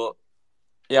 points. But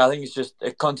yeah, I think it's just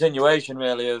a continuation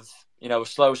really of a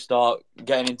slow start,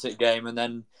 getting into the game, and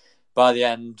then by the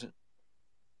end,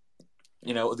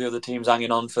 the other team's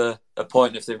hanging on for a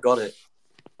point if they've got it.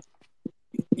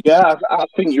 Yeah, I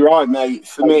think you're right, mate.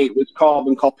 For me, it was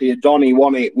carbon copy of Donny,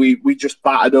 wasn't it? We just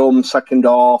battered them second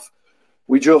half.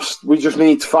 We just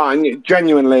need to find,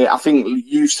 genuinely, I think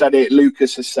you said it,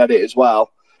 Lucas has said it as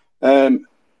well.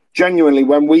 Genuinely,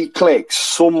 when we click,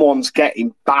 someone's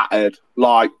getting battered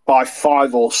like by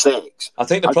 5 or 6. I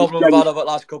think the problem we've had over the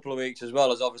last couple of weeks as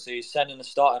well is obviously sending the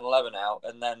starting 11 out,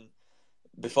 and then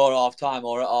before half time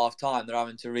or at half time, they're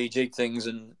having to rejig things,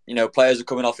 and players are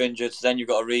coming off injured, so then you've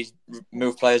got to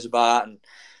move players about, and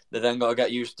they then got to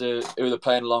get used to who they're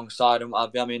playing alongside. And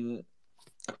I mean,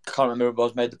 I can't remember who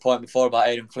was made the point before about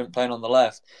Aidan Flint playing on the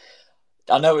left.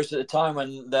 I noticed at the time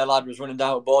when their lad was running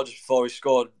down the ball just before he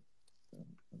scored,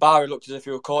 Barry looked as if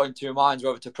he was caught in two minds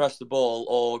whether to press the ball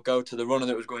or go to the runner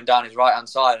that was going down his right-hand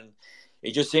side. And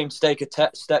he just seemed to take a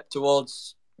step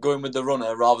towards going with the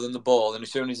runner rather than the ball. And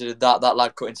as soon as he did that, that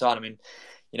lad cut inside. I mean,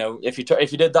 you know, if you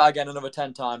did that again another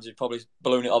 10 times, he'd probably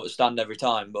balloon it off the stand every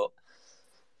time. But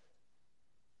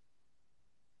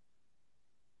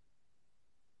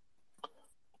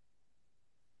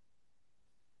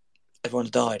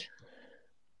everyone's died.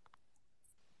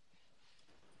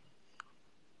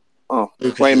 Oh,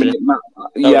 Lucas wait a is minute.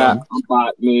 in. Yeah, no. I'm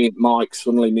back. Me, Mike,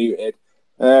 suddenly muted.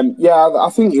 Yeah, I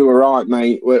think you were right,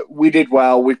 mate. We did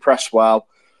well. We pressed well.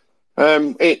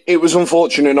 It was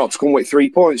unfortunate not to come with 3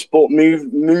 points, but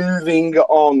moving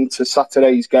on to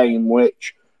Saturday's game,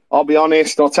 which I'll be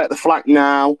honest, I'll take the flak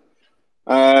now.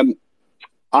 I'm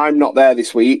not there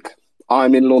this week.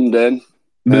 I'm in London.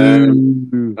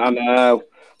 I know.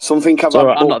 Something I've had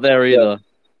I'm not there either.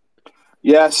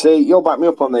 Yeah, see, you'll back me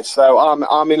up on this. So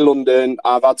I'm in London.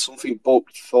 I've had something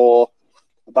booked for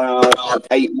about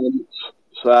 8 months.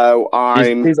 So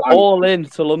He's all in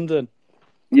to London.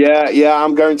 Yeah,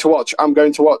 I'm going to watch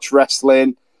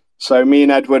wrestling. So me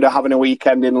and Edward are having a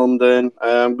weekend in London.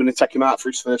 I'm going to take him out for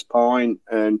his first pint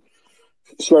and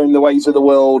show him the ways of the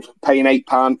world, paying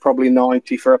 £8, probably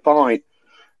 90 for a pint.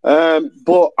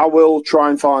 But I will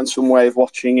try and find some way of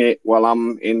watching it while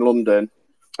I'm in London.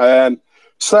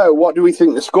 So what do we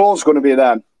think the score's going to be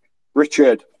then?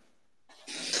 Richard?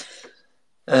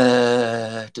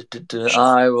 I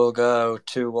will go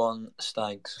 2-1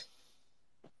 Stags.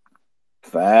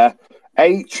 Fair.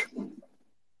 H?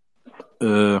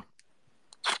 3-1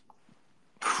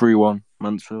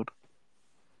 Mansfield.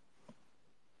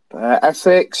 Fair.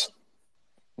 Essex?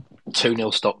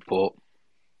 2-0 Stockport.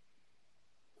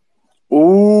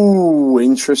 Ooh,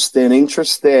 interesting.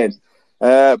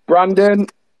 Brandon?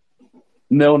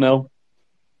 0-0.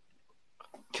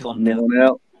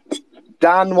 0-0.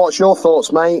 Dan, what's your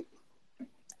thoughts, mate?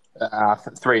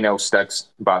 3-0 Stags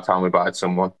by the time we batted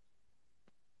someone.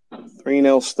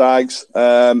 3-0 Stags.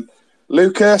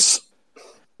 Lucas?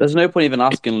 There's no point even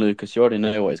asking Lucas. You already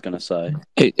know what he's going to say.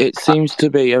 It seems to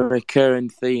be a recurring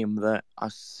theme that I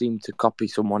seem to copy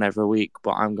someone every week,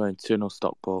 but I'm going 2-0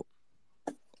 Stockport.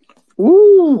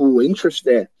 Ooh,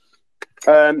 interesting.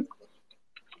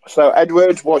 So,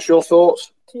 Edward, what's your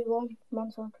thoughts? 2-1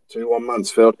 Mansfield. 2-1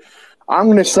 Mansfield. I'm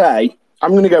going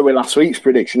to go with last week's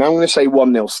prediction. I'm going to say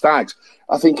 1-0 Stags.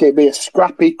 I think it'd be a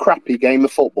scrappy, crappy game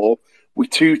of football with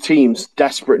two teams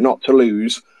desperate not to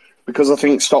lose, because I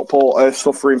think Stockport are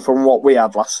suffering from what we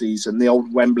had last season, the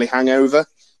old Wembley hangover.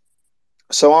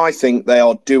 So I think they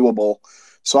are doable.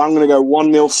 So I'm going to go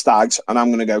 1-0 Stags, and I'm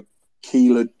going to go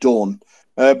Keeler done.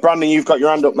 Brandon, you've got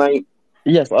your hand up, mate.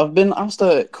 Yes, I've been asked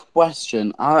a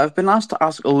question. I've been asked to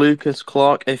ask Lucas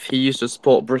Clark if he used to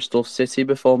support Bristol City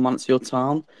before Mansfield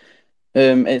Town.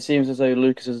 It seems as though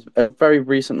Lucas is a very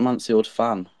recent Mansfield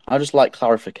fan. I just like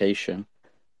clarification.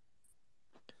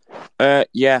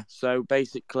 Yeah, so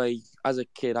basically, as a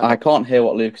kid... I can't hear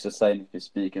what Lucas is saying if he's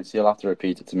speaking, so you'll have to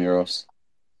repeat it to me, Ross.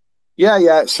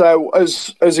 Yeah. So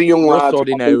as a young Ross lad...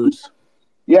 already knows.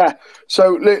 Yeah,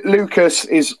 so Lucas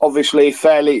is obviously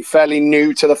fairly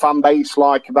new to the fan base.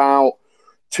 Like about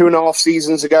 2.5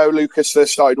 seasons ago, Lucas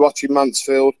first started watching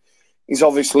Mansfield. He's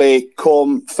obviously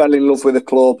fell in love with the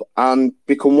club and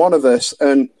become one of us.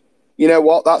 And you know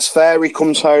what? That's fair. He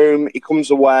comes home, he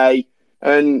comes away,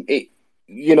 and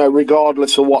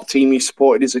regardless of what team he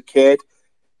supported as a kid,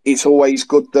 it's always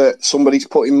good that somebody's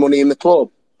putting money in the club.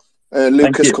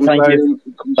 Lucas comes home,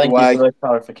 comes away. Thank you for the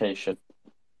clarification.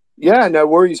 Yeah, no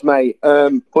worries, mate.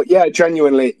 But yeah,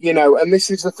 genuinely, and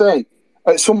this is the thing.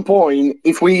 At some point,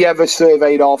 if we ever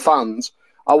surveyed our fans,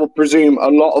 I would presume a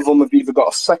lot of them have either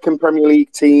got a second Premier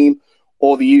League team,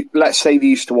 or let's say they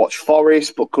used to watch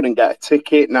Forest but couldn't get a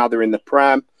ticket. Now they're in the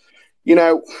Prem.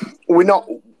 We're not.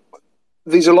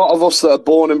 There's a lot of us that are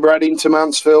born and bred into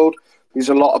Mansfield. There's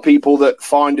a lot of people that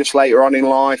find us later on in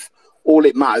life. All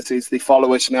it matters is they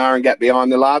follow us now and get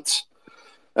behind the lads.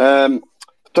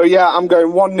 So, yeah, I'm going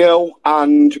 1-0.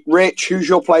 And, Rich, who's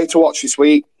your player to watch this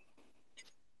week?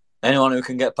 Anyone who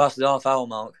can get past the half-hour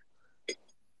mark.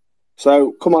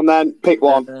 So, come on then, pick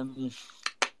one.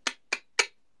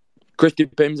 Christy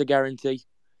Pim's a guarantee.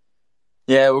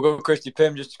 Yeah, we'll go with Christy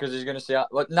Pim just because he's going to see...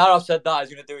 Well, now I've said that,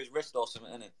 he's going to do his wrist or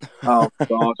something, isn't it? Oh,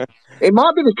 God. It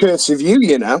might be the curse of you,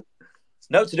 It's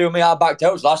not to do with me. I backed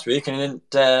out last week and he didn't...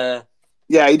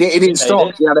 Yeah, he didn't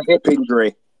stop. He had a hip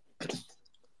injury.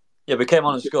 Yeah, we came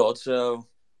on and scored, so...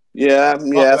 Yeah,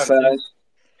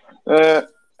 fair.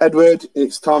 Edward,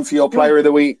 it's time for your player of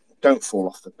the week. Don't fall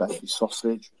off the bed, you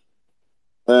sausage.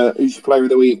 Who's your player of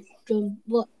the week?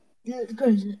 What?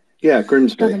 Grimsby? Yeah,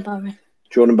 Grimsby. Jordan Barry.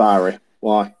 Jordan Barry.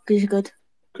 Why? Because you're good.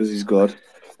 Because he's good.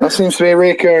 That seems to be a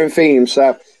recurring theme.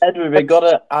 So, Edward, we've got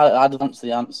to advance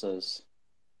the answers.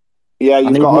 yeah,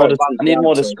 you've got to advance I need the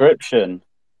more answer. description.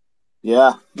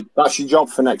 Yeah, that's your job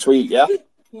for next week, yeah?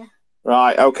 Yeah.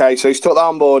 Right, okay, so he's took that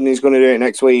on board and he's going to do it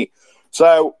next week.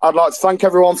 So I'd like to thank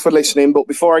everyone for listening, but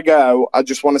before I go, I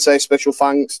just want to say special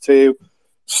thanks to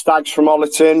Stags from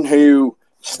Ollerton, who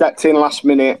stepped in last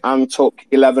minute and took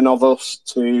 11 of us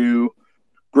to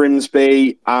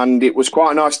Grimsby, and it was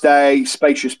quite a nice day,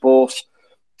 spacious bus.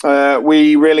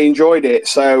 We really enjoyed it,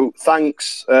 so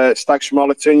thanks, Stags from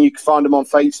Ollerton. You can find them on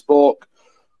Facebook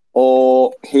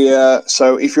or here.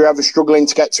 So if you're ever struggling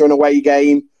to get to an away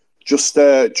game, just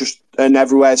and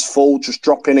everywhere's full, just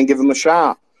drop in and give them a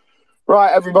shout.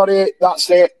 Right, everybody, that's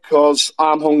it, because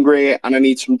I'm hungry and I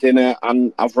need some dinner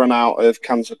and I've run out of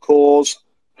cans of cores.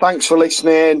 Thanks for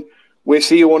listening. We'll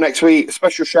see you all next week. A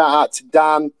special shout out to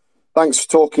Dan. Thanks for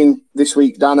talking this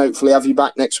week, Dan. Hopefully have you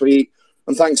back next week.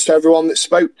 And thanks to everyone that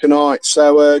spoke tonight.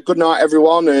 So good night,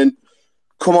 everyone, and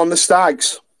come on the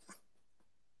Stags.